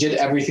challenge. He did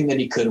everything that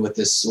he could with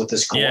this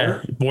core.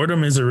 Yeah.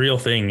 Boredom is a real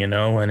thing, and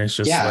it's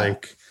just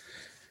like,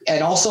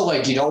 and also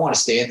like, you don't want to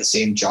stay at the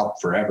same job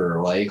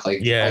forever. Like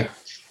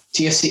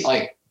TFC,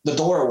 like the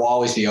door will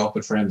always be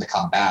open for him to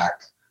come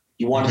back.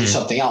 You want to do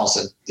something else.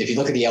 And if you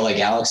look at the LA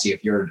Galaxy,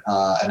 if you're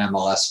an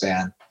MLS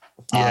fan,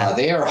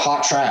 they are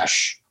hot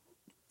trash.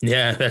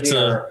 Yeah, they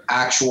are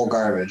actual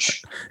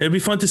garbage. It'd be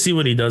fun to see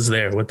what he does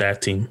there with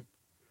that team.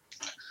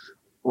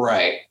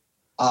 Right.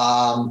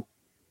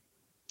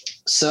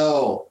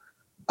 So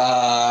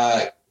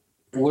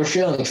we're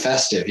feeling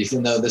festive,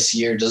 even though this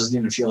year doesn't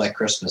even feel like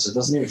Christmas. It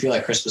doesn't even feel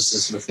like Christmas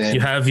is within.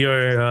 You have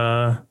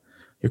your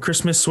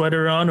Christmas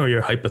sweater on, or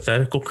your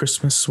hypothetical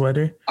Christmas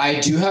sweater? I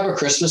do have a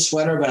Christmas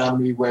sweater, but I'm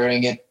going to be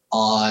wearing it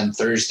on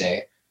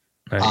Thursday.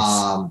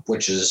 Nice.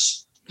 Which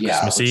is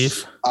Christmas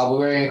Eve. I'll be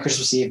wearing it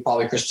Christmas Eve,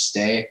 probably Christmas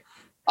Day.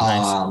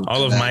 Nice.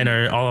 All of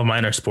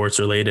mine are sports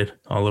related.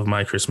 All of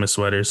my Christmas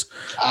sweaters.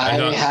 I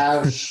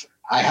have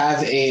I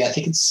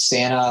think it's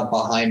Santa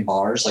behind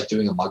bars, like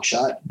doing a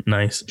mugshot.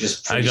 Nice.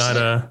 I got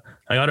a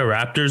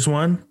Raptors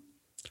one.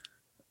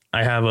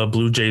 I have a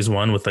Blue Jays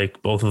one with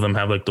like both of them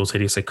have like those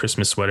hideous like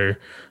Christmas sweater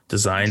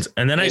designs.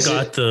 And then is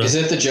it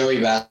the Joey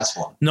Bats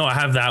one? No, I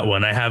have that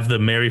one. I have the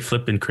Merry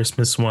Flippin'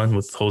 Christmas one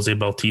with Jose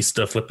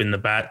Bautista flipping the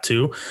bat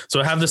too. So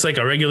I have this like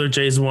a regular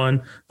Jays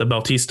one, the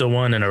Bautista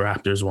one, and a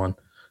Raptors one.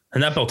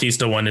 And that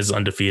Bautista one is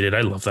undefeated.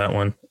 I love that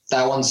one.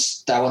 That one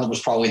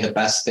was probably the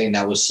best thing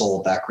that was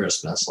sold that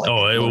Christmas. Like,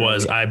 it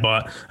was. I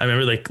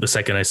remember like the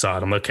second I saw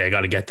it, I'm like, okay, I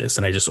got to get this.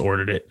 And I just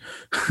ordered it.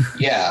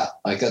 Yeah.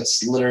 Like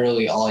that's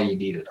literally all you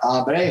needed.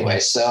 But anyway,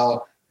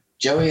 so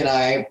Joey and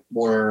I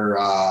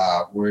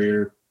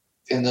we're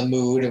in the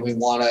mood and we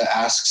want to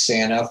ask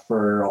Santa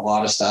for a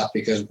lot of stuff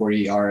because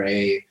we are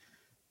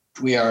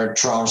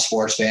Toronto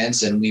sports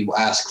fans and we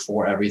ask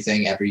for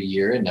everything every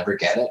year and never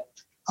get it.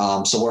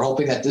 So we're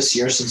hoping that this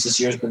year, since this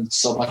year's been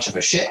so much of a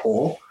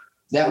shithole,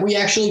 that we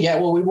actually get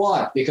what we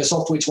want because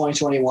hopefully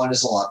 2021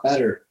 is a lot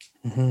better.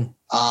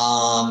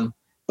 Mm-hmm.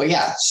 But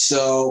yeah,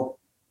 so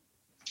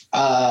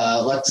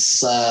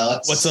let's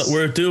what's up?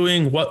 We're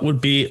doing what would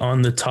be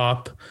on the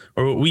top,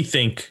 or what we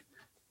think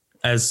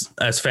as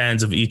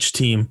fans of each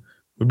team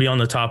would be on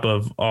the top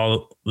of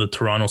all the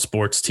Toronto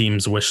sports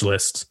teams' wish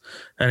lists.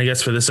 And I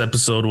guess for this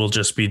episode, we'll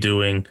just be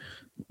doing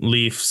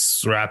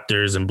Leafs,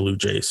 Raptors, and Blue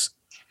Jays.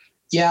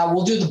 Yeah,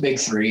 we'll do the big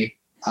three.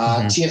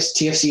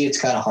 TFC, it's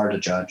kind of hard to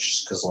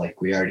judge because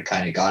like we already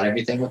kind of got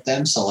everything with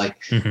them. So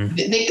like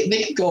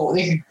they could go,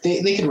 they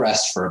could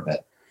rest for a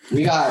bit.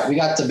 We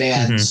got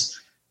demands.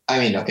 I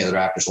mean, okay, the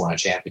Raptors won a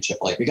championship.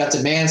 Like we got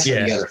demands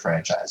from the other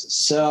franchises.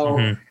 So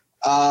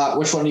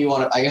which one do you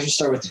want to? I guess we'll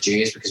start with the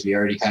Jays because we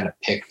already kind of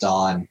picked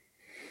on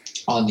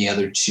the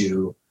other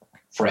two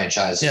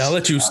franchises. Yeah, I'll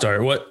let you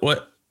start. What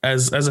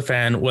as a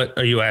fan, what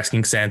are you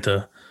asking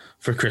Santa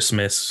for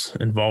Christmas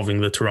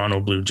involving the Toronto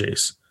Blue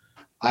Jays?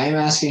 I am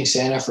asking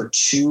Santa for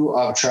 2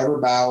 of Trevor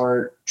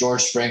Bauer,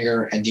 George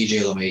Springer, and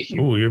DJ LeMahieu.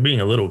 Ooh, you're being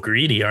a little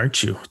greedy,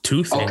 aren't you?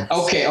 2 things.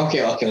 Okay. Let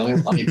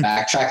me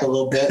backtrack a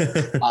little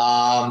bit.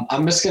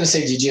 I'm just gonna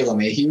say DJ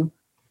LeMahieu,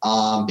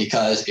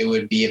 because it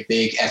would be a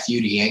big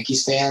FU to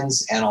Yankees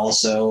fans, and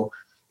also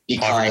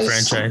because Poverty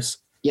franchise.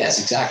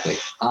 Yes, exactly.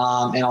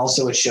 And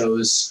also it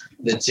shows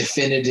the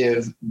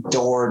definitive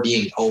door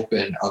being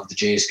open of the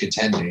Jays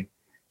contending,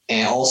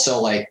 and also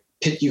like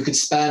you could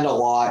spend a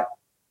lot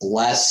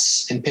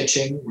less in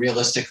pitching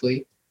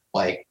realistically,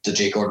 like the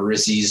Jake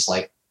Odorizzi's,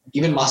 like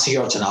even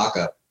Masahiro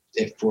Tanaka,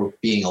 if we're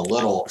being a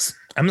little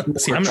I'm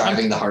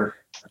driving the heart.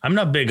 I'm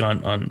not big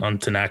on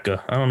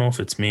Tanaka. I don't know if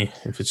it's me,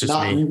 if it's just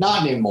me.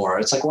 Not anymore.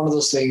 It's like one of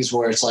those things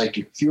where it's like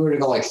if you were to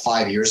go like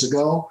 5 years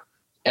ago,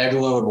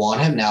 everyone would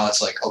want him. Now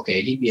it's like,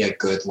 okay, he'd be a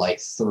good like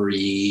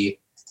 3-2-3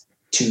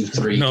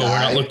 No, guy. we're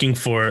not looking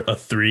for a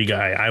 3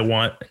 guy. I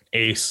want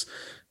ace.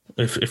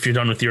 If you're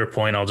done with your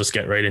point, I'll just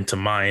get right into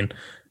mine.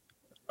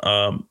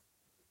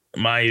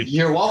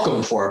 You're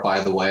welcome for it,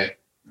 by the way.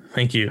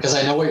 Thank you. Because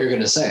I know what you're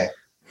going to say.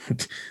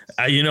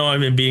 I've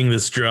been beating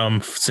this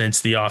drum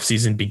since the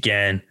offseason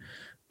began,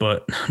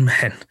 but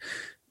man,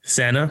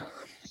 Santa,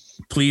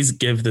 please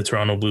give the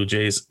Toronto Blue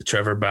Jays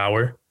Trevor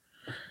Bauer.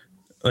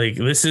 Like,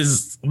 this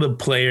is the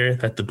player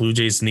that the Blue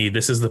Jays need.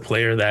 This is the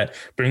player that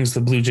brings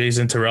the Blue Jays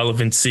into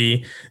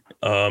relevancy.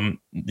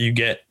 You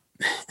get,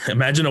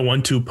 imagine a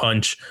 1-2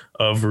 punch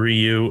of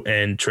Ryu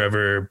and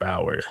Trevor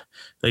Bauer.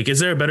 Like, is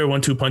there a better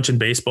 1-2 punch in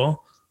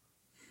baseball?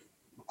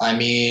 I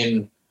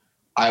mean,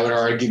 I would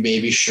argue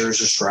maybe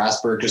Scherzer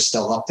Strasburg is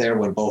still up there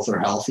when both are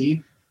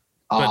healthy.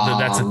 But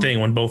that's the thing,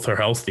 when both are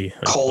healthy.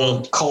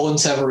 Colin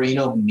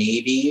Severino,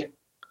 maybe.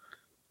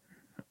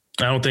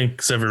 I don't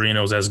think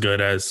Severino's as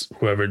good as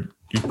whoever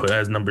you put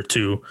as number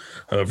 2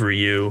 of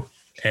Ryu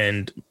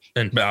and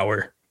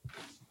Bauer.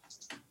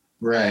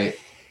 Right.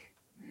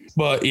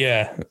 But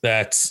yeah,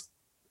 I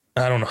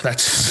don't know.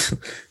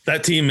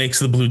 That team makes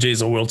the Blue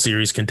Jays a World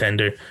Series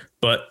contender.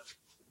 But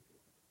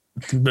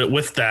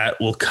with that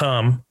will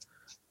come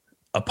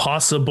a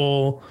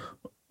possible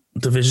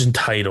division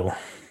title.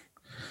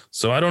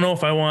 So I don't know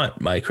if I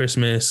want my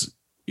Christmas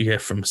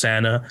gift from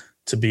Santa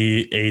to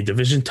be a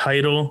division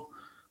title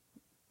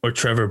or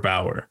Trevor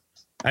Bauer.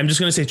 I'm just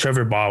going to say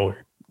Trevor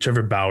Bauer,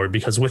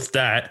 because with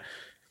that,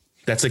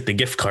 that's like the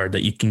gift card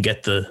that you can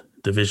get the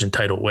division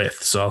title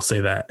with. So I'll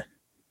say that.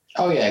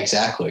 Oh yeah,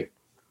 exactly.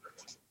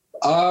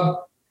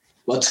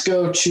 Let's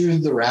go to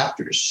the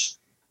Raptors.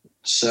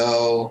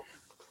 So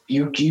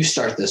you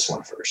start this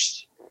one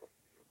first.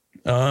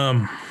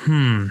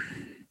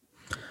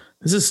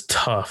 This is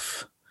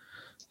tough.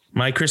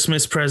 My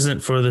Christmas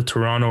present for the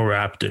Toronto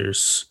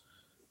Raptors,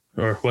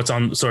 or what's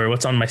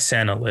on my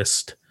Santa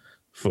list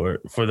for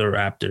the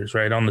Raptors,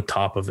 right on the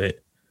top of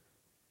it.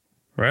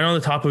 Right on the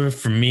top of it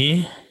for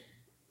me.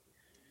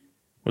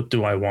 What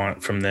do I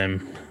want from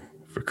them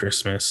for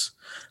Christmas?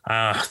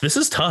 This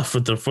is tough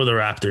for the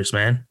Raptors,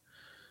 man.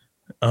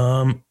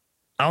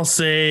 I'll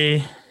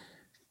say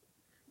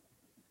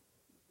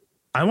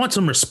I want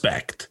some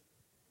respect.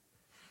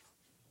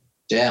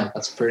 Damn,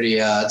 that's pretty.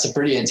 It's a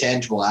pretty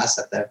intangible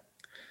asset there.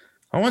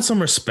 I want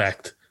some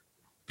respect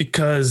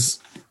because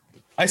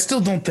I still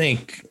don't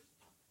think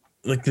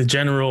like the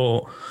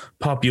general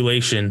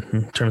population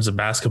in terms of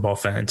basketball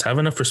fans have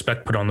enough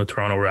respect put on the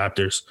Toronto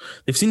Raptors.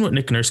 They've seen what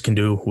Nick Nurse can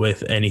do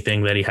with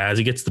anything that he has.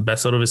 He gets the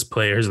best out of his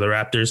players. The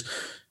Raptors,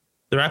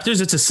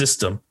 it's a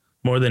system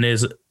more than it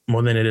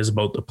is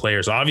about the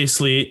players.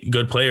 Obviously,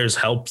 good players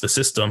help the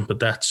system, but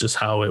that's just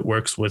how it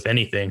works with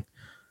anything.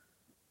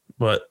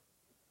 But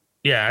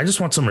yeah, I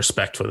just want some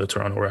respect for the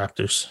Toronto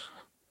Raptors.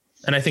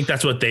 And I think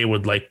that's what they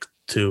would like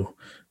to.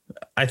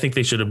 I think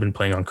they should have been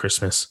playing on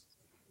Christmas.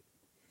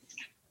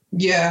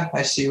 Yeah,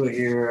 I see what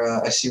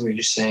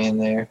you're saying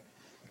there.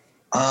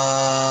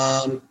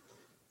 What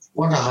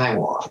do I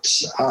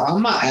want?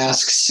 I'm gonna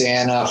ask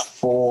Santa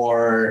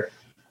for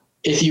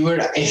if I were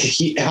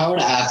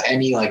to have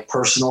any like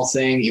personal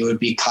thing, it would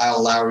be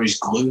Kyle Lowry's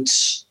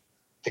glutes,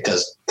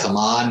 because come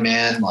on,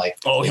 man, like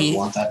he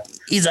want that.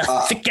 He's a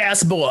thick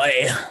ass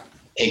boy.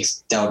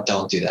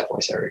 Don't do that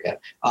voice ever again.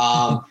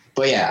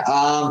 But yeah,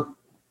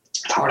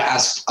 if I were to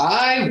ask,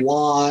 I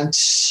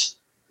want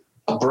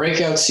a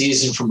breakout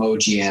season from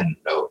OG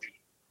Anunoby,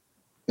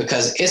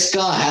 because it's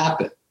gonna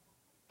happen.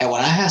 And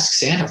when I ask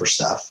Santa for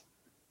stuff,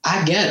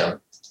 I get him.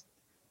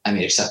 I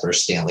mean, except for a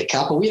Stanley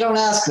Cup, but we don't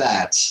ask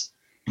that.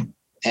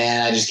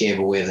 And I just gave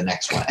away the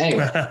next one.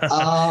 Anyway,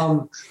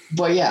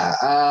 but yeah,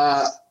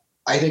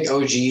 I think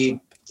OG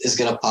is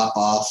gonna pop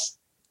off.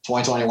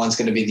 2021 is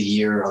gonna be the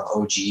year of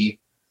OG.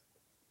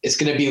 It's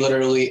going to be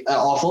literally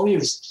if only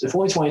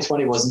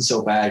 2020 wasn't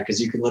so bad, because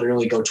you can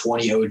literally go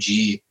 20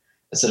 OG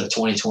instead of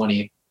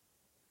 2020.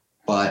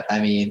 But I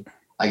mean,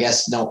 I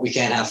guess no, we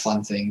can't have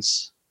fun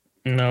things.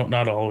 No,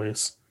 not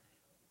always.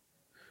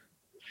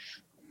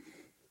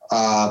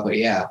 But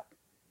yeah,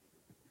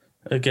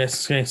 I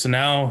guess. Okay, so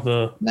now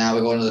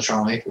we go into the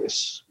Toronto Maple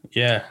Leafs.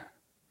 Yeah.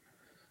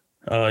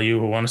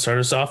 You want to start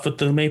us off with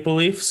the Maple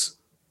Leafs?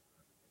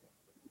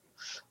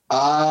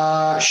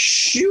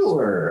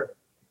 Sure.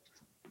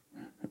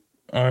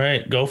 All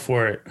right, go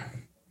for it.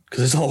 Because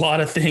there's a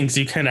lot of things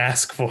you can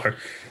ask for.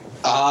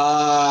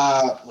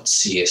 Let's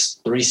see. It's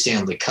 3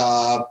 Stanley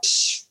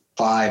Cups,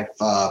 5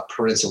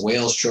 Prince of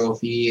Wales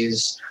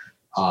trophies.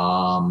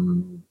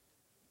 Austin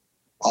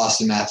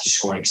Matthews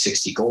scoring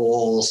 60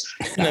 goals.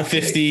 No,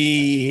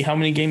 50. How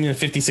many games in a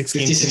 56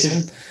 game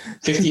season?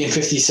 50 and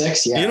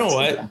 56. Yeah. You know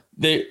what?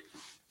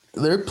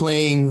 They're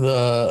playing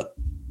the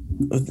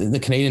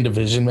Canadian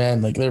division,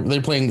 man. Like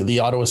they're playing the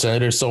Ottawa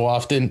Senators so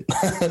often.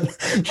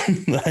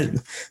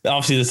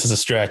 Obviously, this is a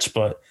stretch,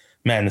 but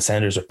man, the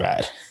Senators are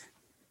bad.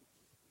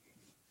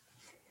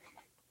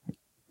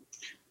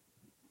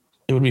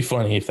 It would be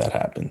funny if that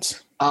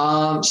happens.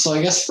 So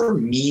I guess for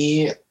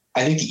me,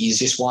 I think the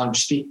easiest one would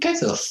just be get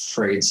to the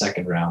friggin'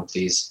 second round,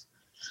 please.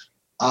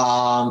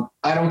 I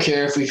don't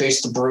care if we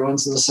face the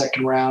Bruins in the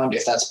second round,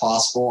 if that's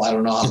possible. I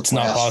don't know how it's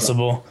not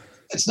possible.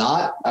 It's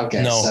not?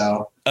 Okay.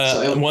 No.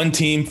 So one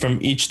team from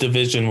each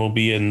division will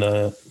be in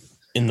the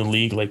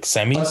league, like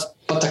semis.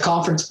 But the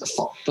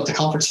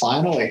conference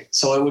final, like,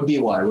 so it would be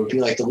what? It would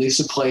be like the Leafs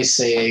would play,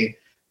 say,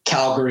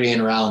 Calgary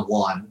in round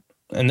 1.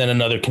 And then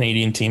another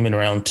Canadian team in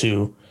round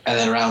 2. And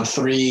then round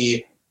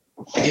 3,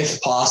 if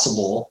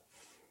possible.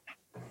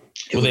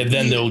 Well,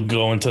 they'll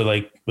go into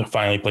like they'll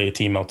finally play a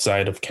team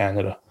outside of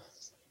Canada.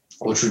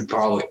 Which would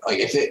probably, like,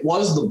 if it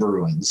was the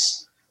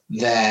Bruins,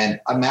 then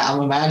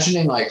I'm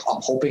imagining, like,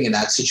 I'm hoping in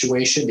that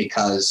situation,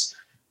 because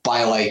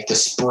by like the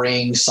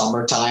spring,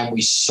 summertime,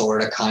 we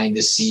sort of kind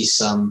of see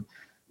some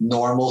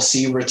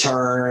normalcy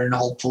return,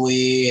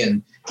 hopefully,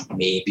 and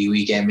maybe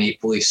we get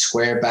Maple Leaf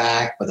Square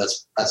back, but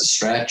that's a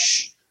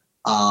stretch.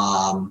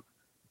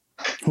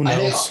 Who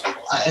knows?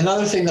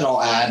 Another thing that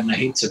I'll add, and I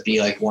hate to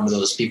be like one of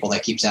those people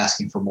that keeps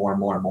asking for more and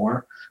more and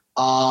more,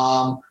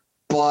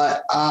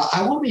 but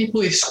I want Maple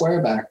Leaf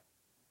Square back.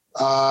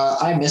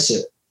 I miss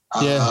it.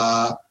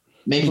 Yeah.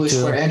 Maple Leaf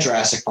Square and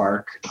Jurassic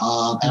Park.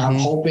 And I'm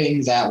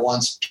hoping that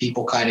once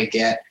people kind of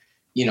get,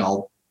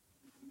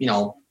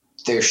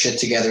 their shit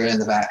together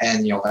and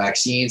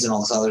vaccines and all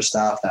this other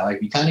stuff, that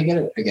like we kind of get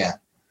it again.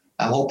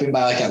 I'm hoping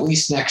by like at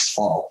least next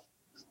fall.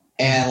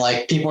 And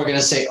like people are going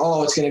to say,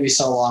 oh, it's going to be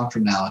so long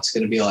from now. It's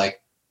going to be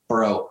like,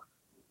 bro,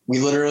 we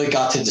literally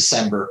got to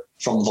December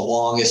from the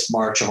longest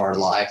march of our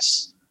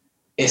lives.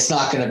 It's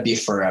not going to be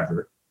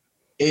forever.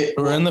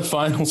 We're in the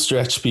final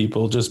stretch,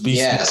 people. Just be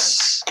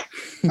yes.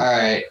 All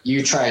right,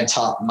 you try and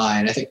top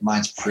mine. I think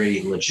mine's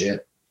pretty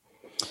legit.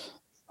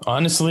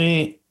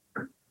 Honestly,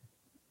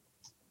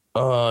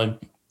 that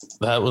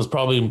was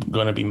probably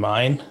going to be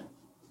mine.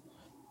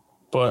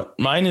 But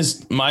mine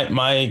is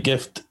my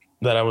gift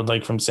that I would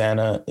like from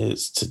Santa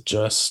is to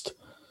just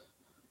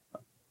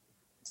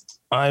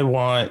I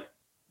want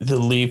the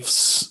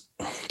Leafs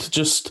to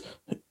just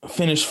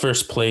finish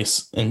first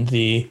place in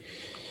the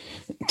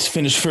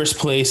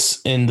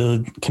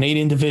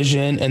Canadian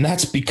division, and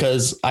that's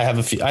because I have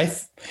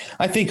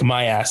I think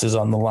my ass is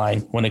on the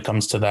line when it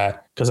comes to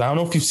that, because I don't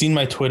know if you've seen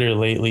my Twitter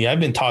lately. I've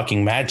been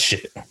talking mad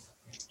shit.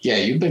 Yeah,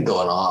 you've been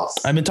going off.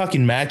 I've been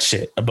talking mad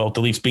shit about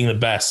the Leafs being the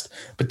best,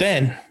 but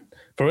then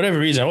for whatever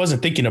reason I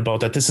wasn't thinking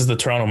about that this is the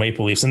Toronto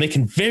Maple Leafs and they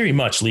can very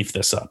much leaf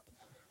this up.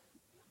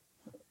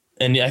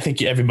 And I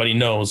think everybody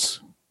knows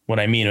what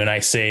I mean when I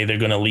say they're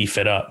going to leaf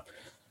it up.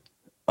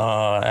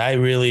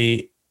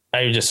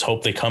 I just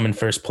hope they come in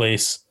first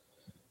place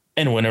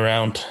and win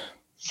around.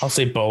 I'll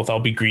say both. I'll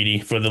be greedy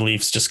for the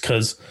Leafs just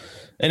because,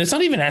 and it's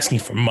not even asking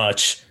for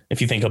much if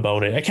you think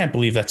about it. I can't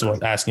believe that's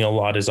what asking a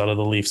lot is out of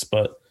the Leafs,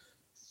 but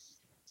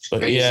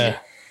yeah.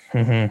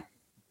 Mm-hmm.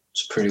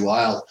 It's pretty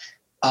wild.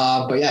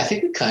 But yeah, I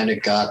think we kind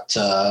of got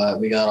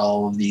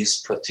all of these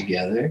put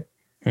together.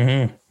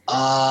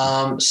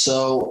 Mm-hmm.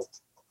 So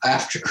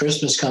after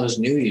Christmas comes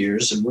New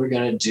Year's, and we're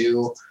going to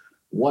do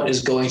what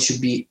is going to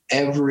be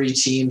every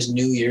team's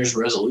New Year's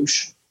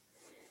resolution.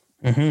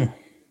 Mm-hmm.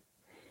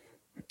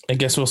 I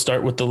guess we'll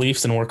start with the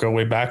Leafs and work our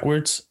way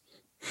backwards.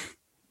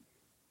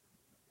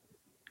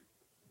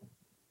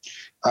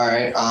 All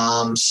right.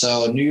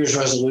 So New Year's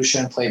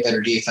resolution, play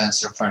better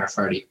defense in front of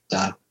Freddie.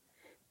 Done.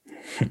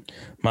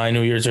 My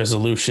New Year's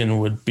resolution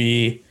would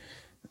be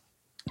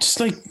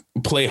just like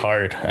play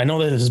hard. I know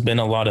there's been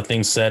a lot of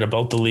things said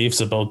about the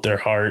Leafs, about their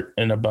heart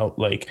and about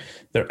like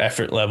their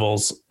effort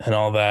levels and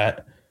all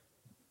that.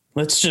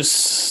 Let's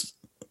just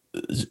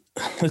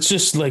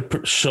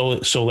like show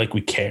like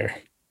we care,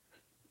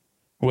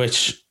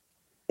 which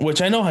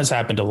I know has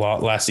happened a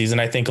lot last season.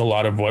 I think a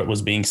lot of what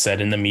was being said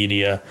in the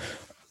media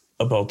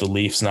about the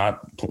Leafs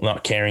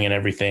not caring and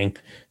everything,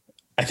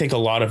 I think a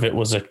lot of it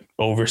was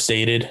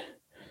overstated,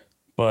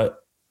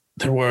 but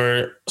there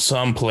were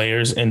some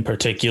players in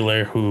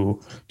particular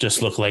who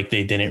just looked like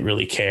they didn't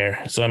really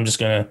care. So I'm just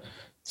going to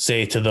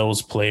say to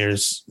those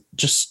players,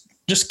 just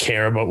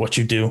care about what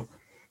you do.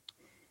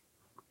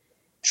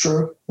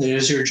 True. It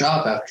is your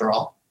job after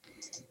all.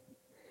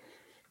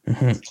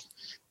 Mm-hmm.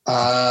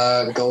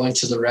 Going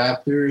to the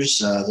Raptors.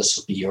 This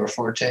will be your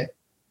forte.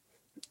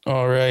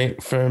 All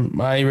right. For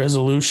my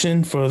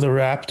resolution for the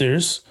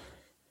Raptors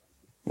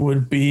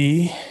would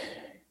be,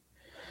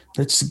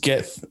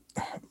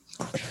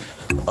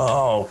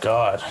 oh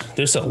God,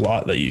 there's a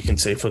lot that you can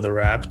say for the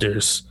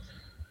Raptors.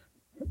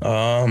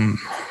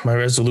 My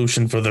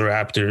resolution for the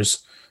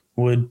Raptors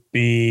would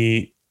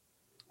be,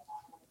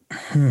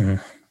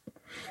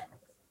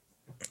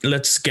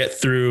 let's get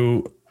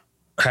through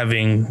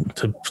having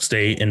to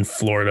stay in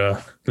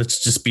Florida.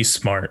 Let's just be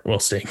smart while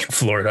staying in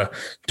Florida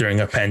during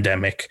a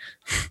pandemic.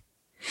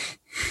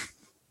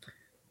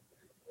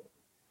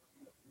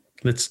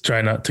 Let's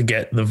try not to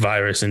get the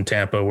virus in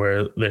Tampa,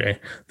 where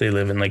they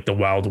live in like the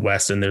Wild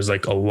West, and there's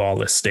like a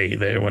lawless state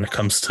there when it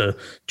comes to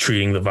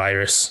treating the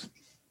virus.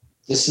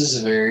 This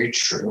is very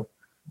true.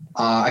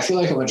 I feel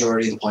like a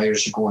majority of the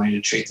players are going to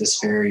treat this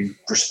very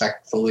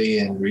respectfully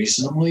and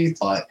reasonably,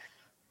 but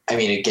I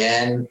mean,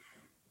 again,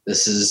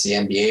 this is the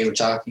NBA we're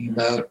talking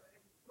about.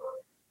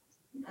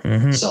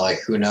 Mm-hmm. So, like,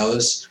 who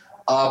knows?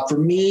 For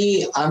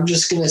me, I'm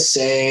just going to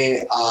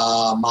say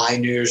my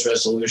New Year's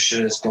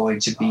resolution is going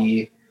to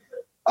be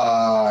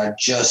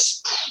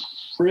just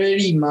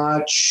pretty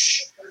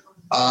much,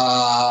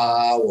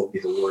 what would be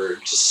the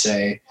word to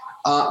say?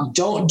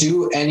 Don't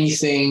do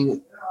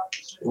anything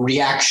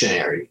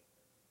reactionary.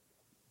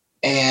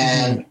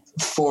 And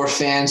for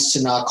fans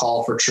to not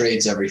call for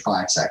trades every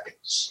 5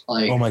 seconds.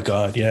 Like, oh my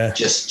God, yeah.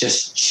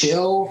 Just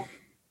chill.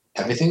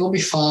 Everything will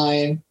be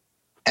fine,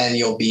 and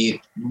you'll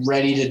be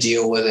ready to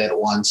deal with it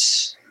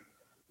once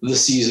the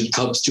season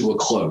comes to a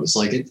close.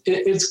 Like,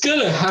 it's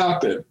gonna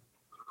happen,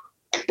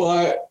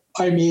 but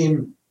I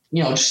mean,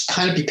 just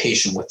kind of be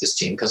patient with this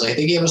team, because like,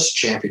 they gave us a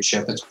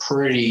championship. It's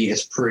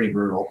pretty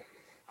brutal.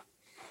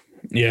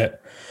 Yeah.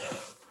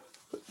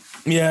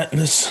 Yeah,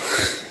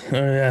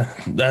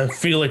 I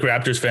feel like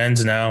Raptors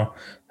fans now,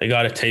 they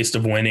got a taste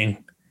of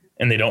winning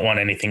and they don't want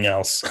anything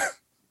else.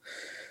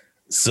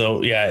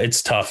 So yeah,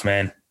 it's tough,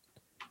 man.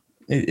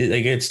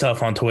 It's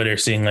tough on Twitter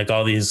seeing like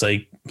all these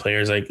like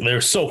players, like they're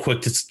so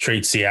quick to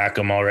trade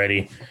Siakam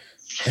already.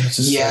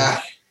 It's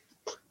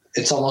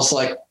it's almost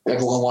like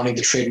everyone wanting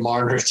to trade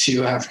Marner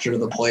too after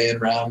the play-in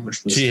round,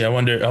 which was. I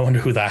wonder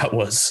who that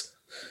was.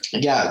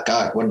 Yeah,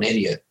 God, what an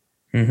idiot.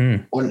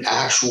 Mm-hmm. What an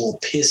actual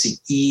pissy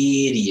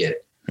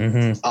idiot.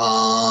 Mm-hmm.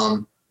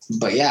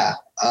 But yeah.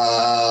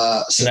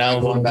 So now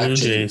going the back Blue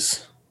to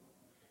Jays.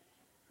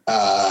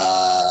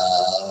 I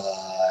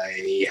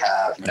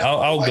have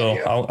I'll go.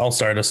 I'll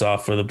start us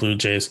off for the Blue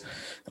Jays.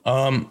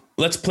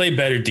 Let's play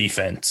better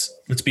defense.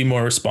 Let's be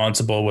more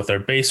responsible with our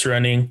base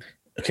running.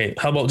 Okay,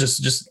 how about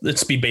just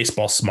let's be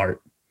baseball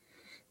smart.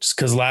 Just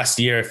because last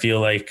year I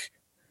feel like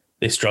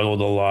they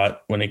struggled a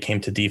lot when it came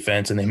to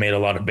defense, and they made a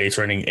lot of base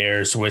running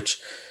errors, which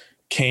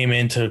came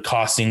into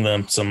costing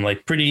them some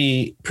like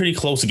pretty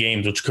close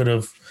games, which could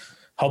have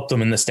helped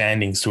them in the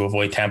standings to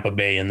avoid Tampa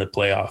Bay in the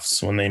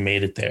playoffs when they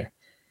made it there.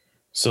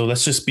 So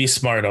let's just be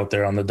smart out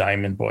there on the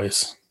diamond,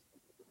 boys.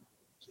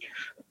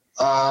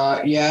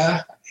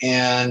 Yeah.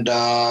 And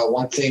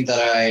one thing that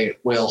I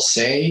will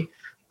say,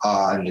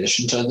 in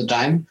addition to the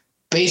diamond,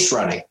 base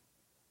running.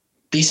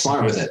 Be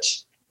smart with it.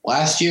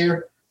 Last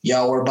year,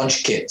 y'all were a bunch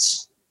of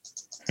kids.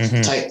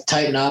 Mm-hmm.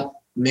 Tighten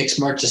up, make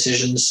smart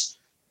decisions,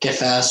 get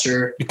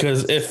faster.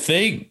 Because if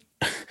they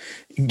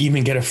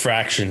even get a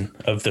fraction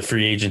of the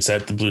free agents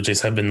that the Blue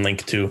Jays have been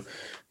linked to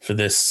for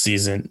this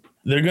season,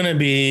 they're going to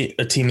be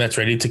a team that's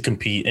ready to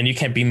compete. And you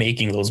can't be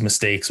making those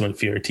mistakes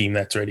if you're a team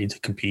that's ready to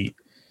compete.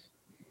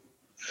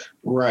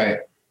 Right.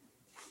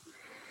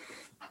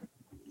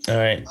 All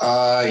right.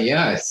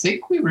 Yeah, I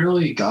think we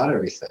really got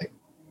everything.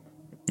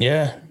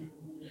 Yeah.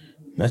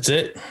 That's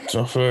it.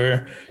 So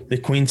for the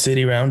Queen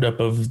City Roundup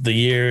of the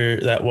year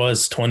that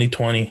was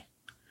 2020.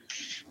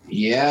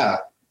 Yeah.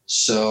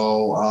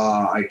 So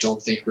I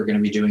don't think we're going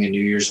to be doing a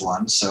New Year's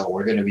one. So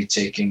we're going to be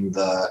taking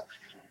the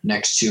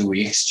next 2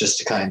 weeks just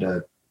to kind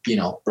of,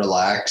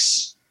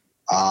 relax.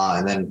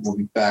 And then we'll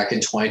be back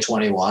in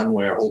 2021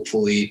 where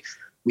hopefully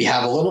we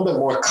have a little bit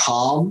more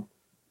calm.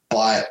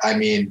 But I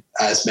mean,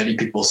 as many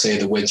people say,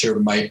 the winter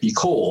might be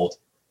cold.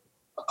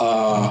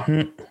 So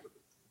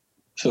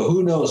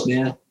who knows,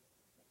 man?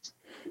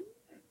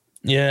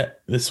 Yeah,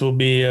 this will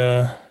be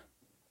it'll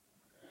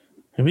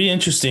be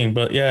interesting,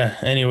 but yeah,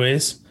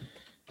 anyways,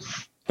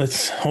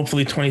 let's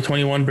hopefully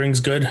 2021 brings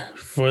good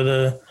for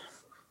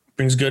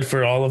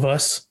all of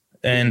us.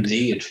 And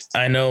indeed.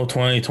 I know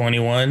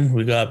 2021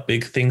 we got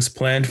big things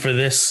planned for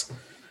this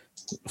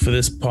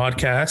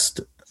podcast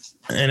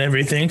and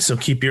everything, so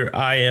keep your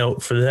eye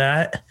out for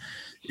that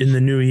in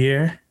the new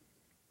year.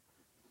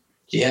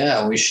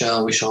 Yeah, we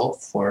shall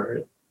hope for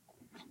it.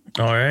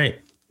 All right.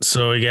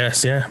 So I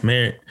guess, yeah,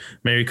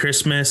 Merry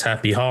Christmas,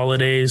 Happy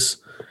Holidays,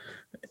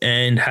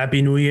 and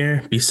Happy New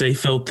Year. Be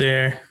safe out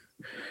there,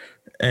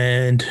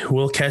 and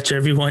we'll catch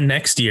everyone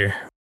next year.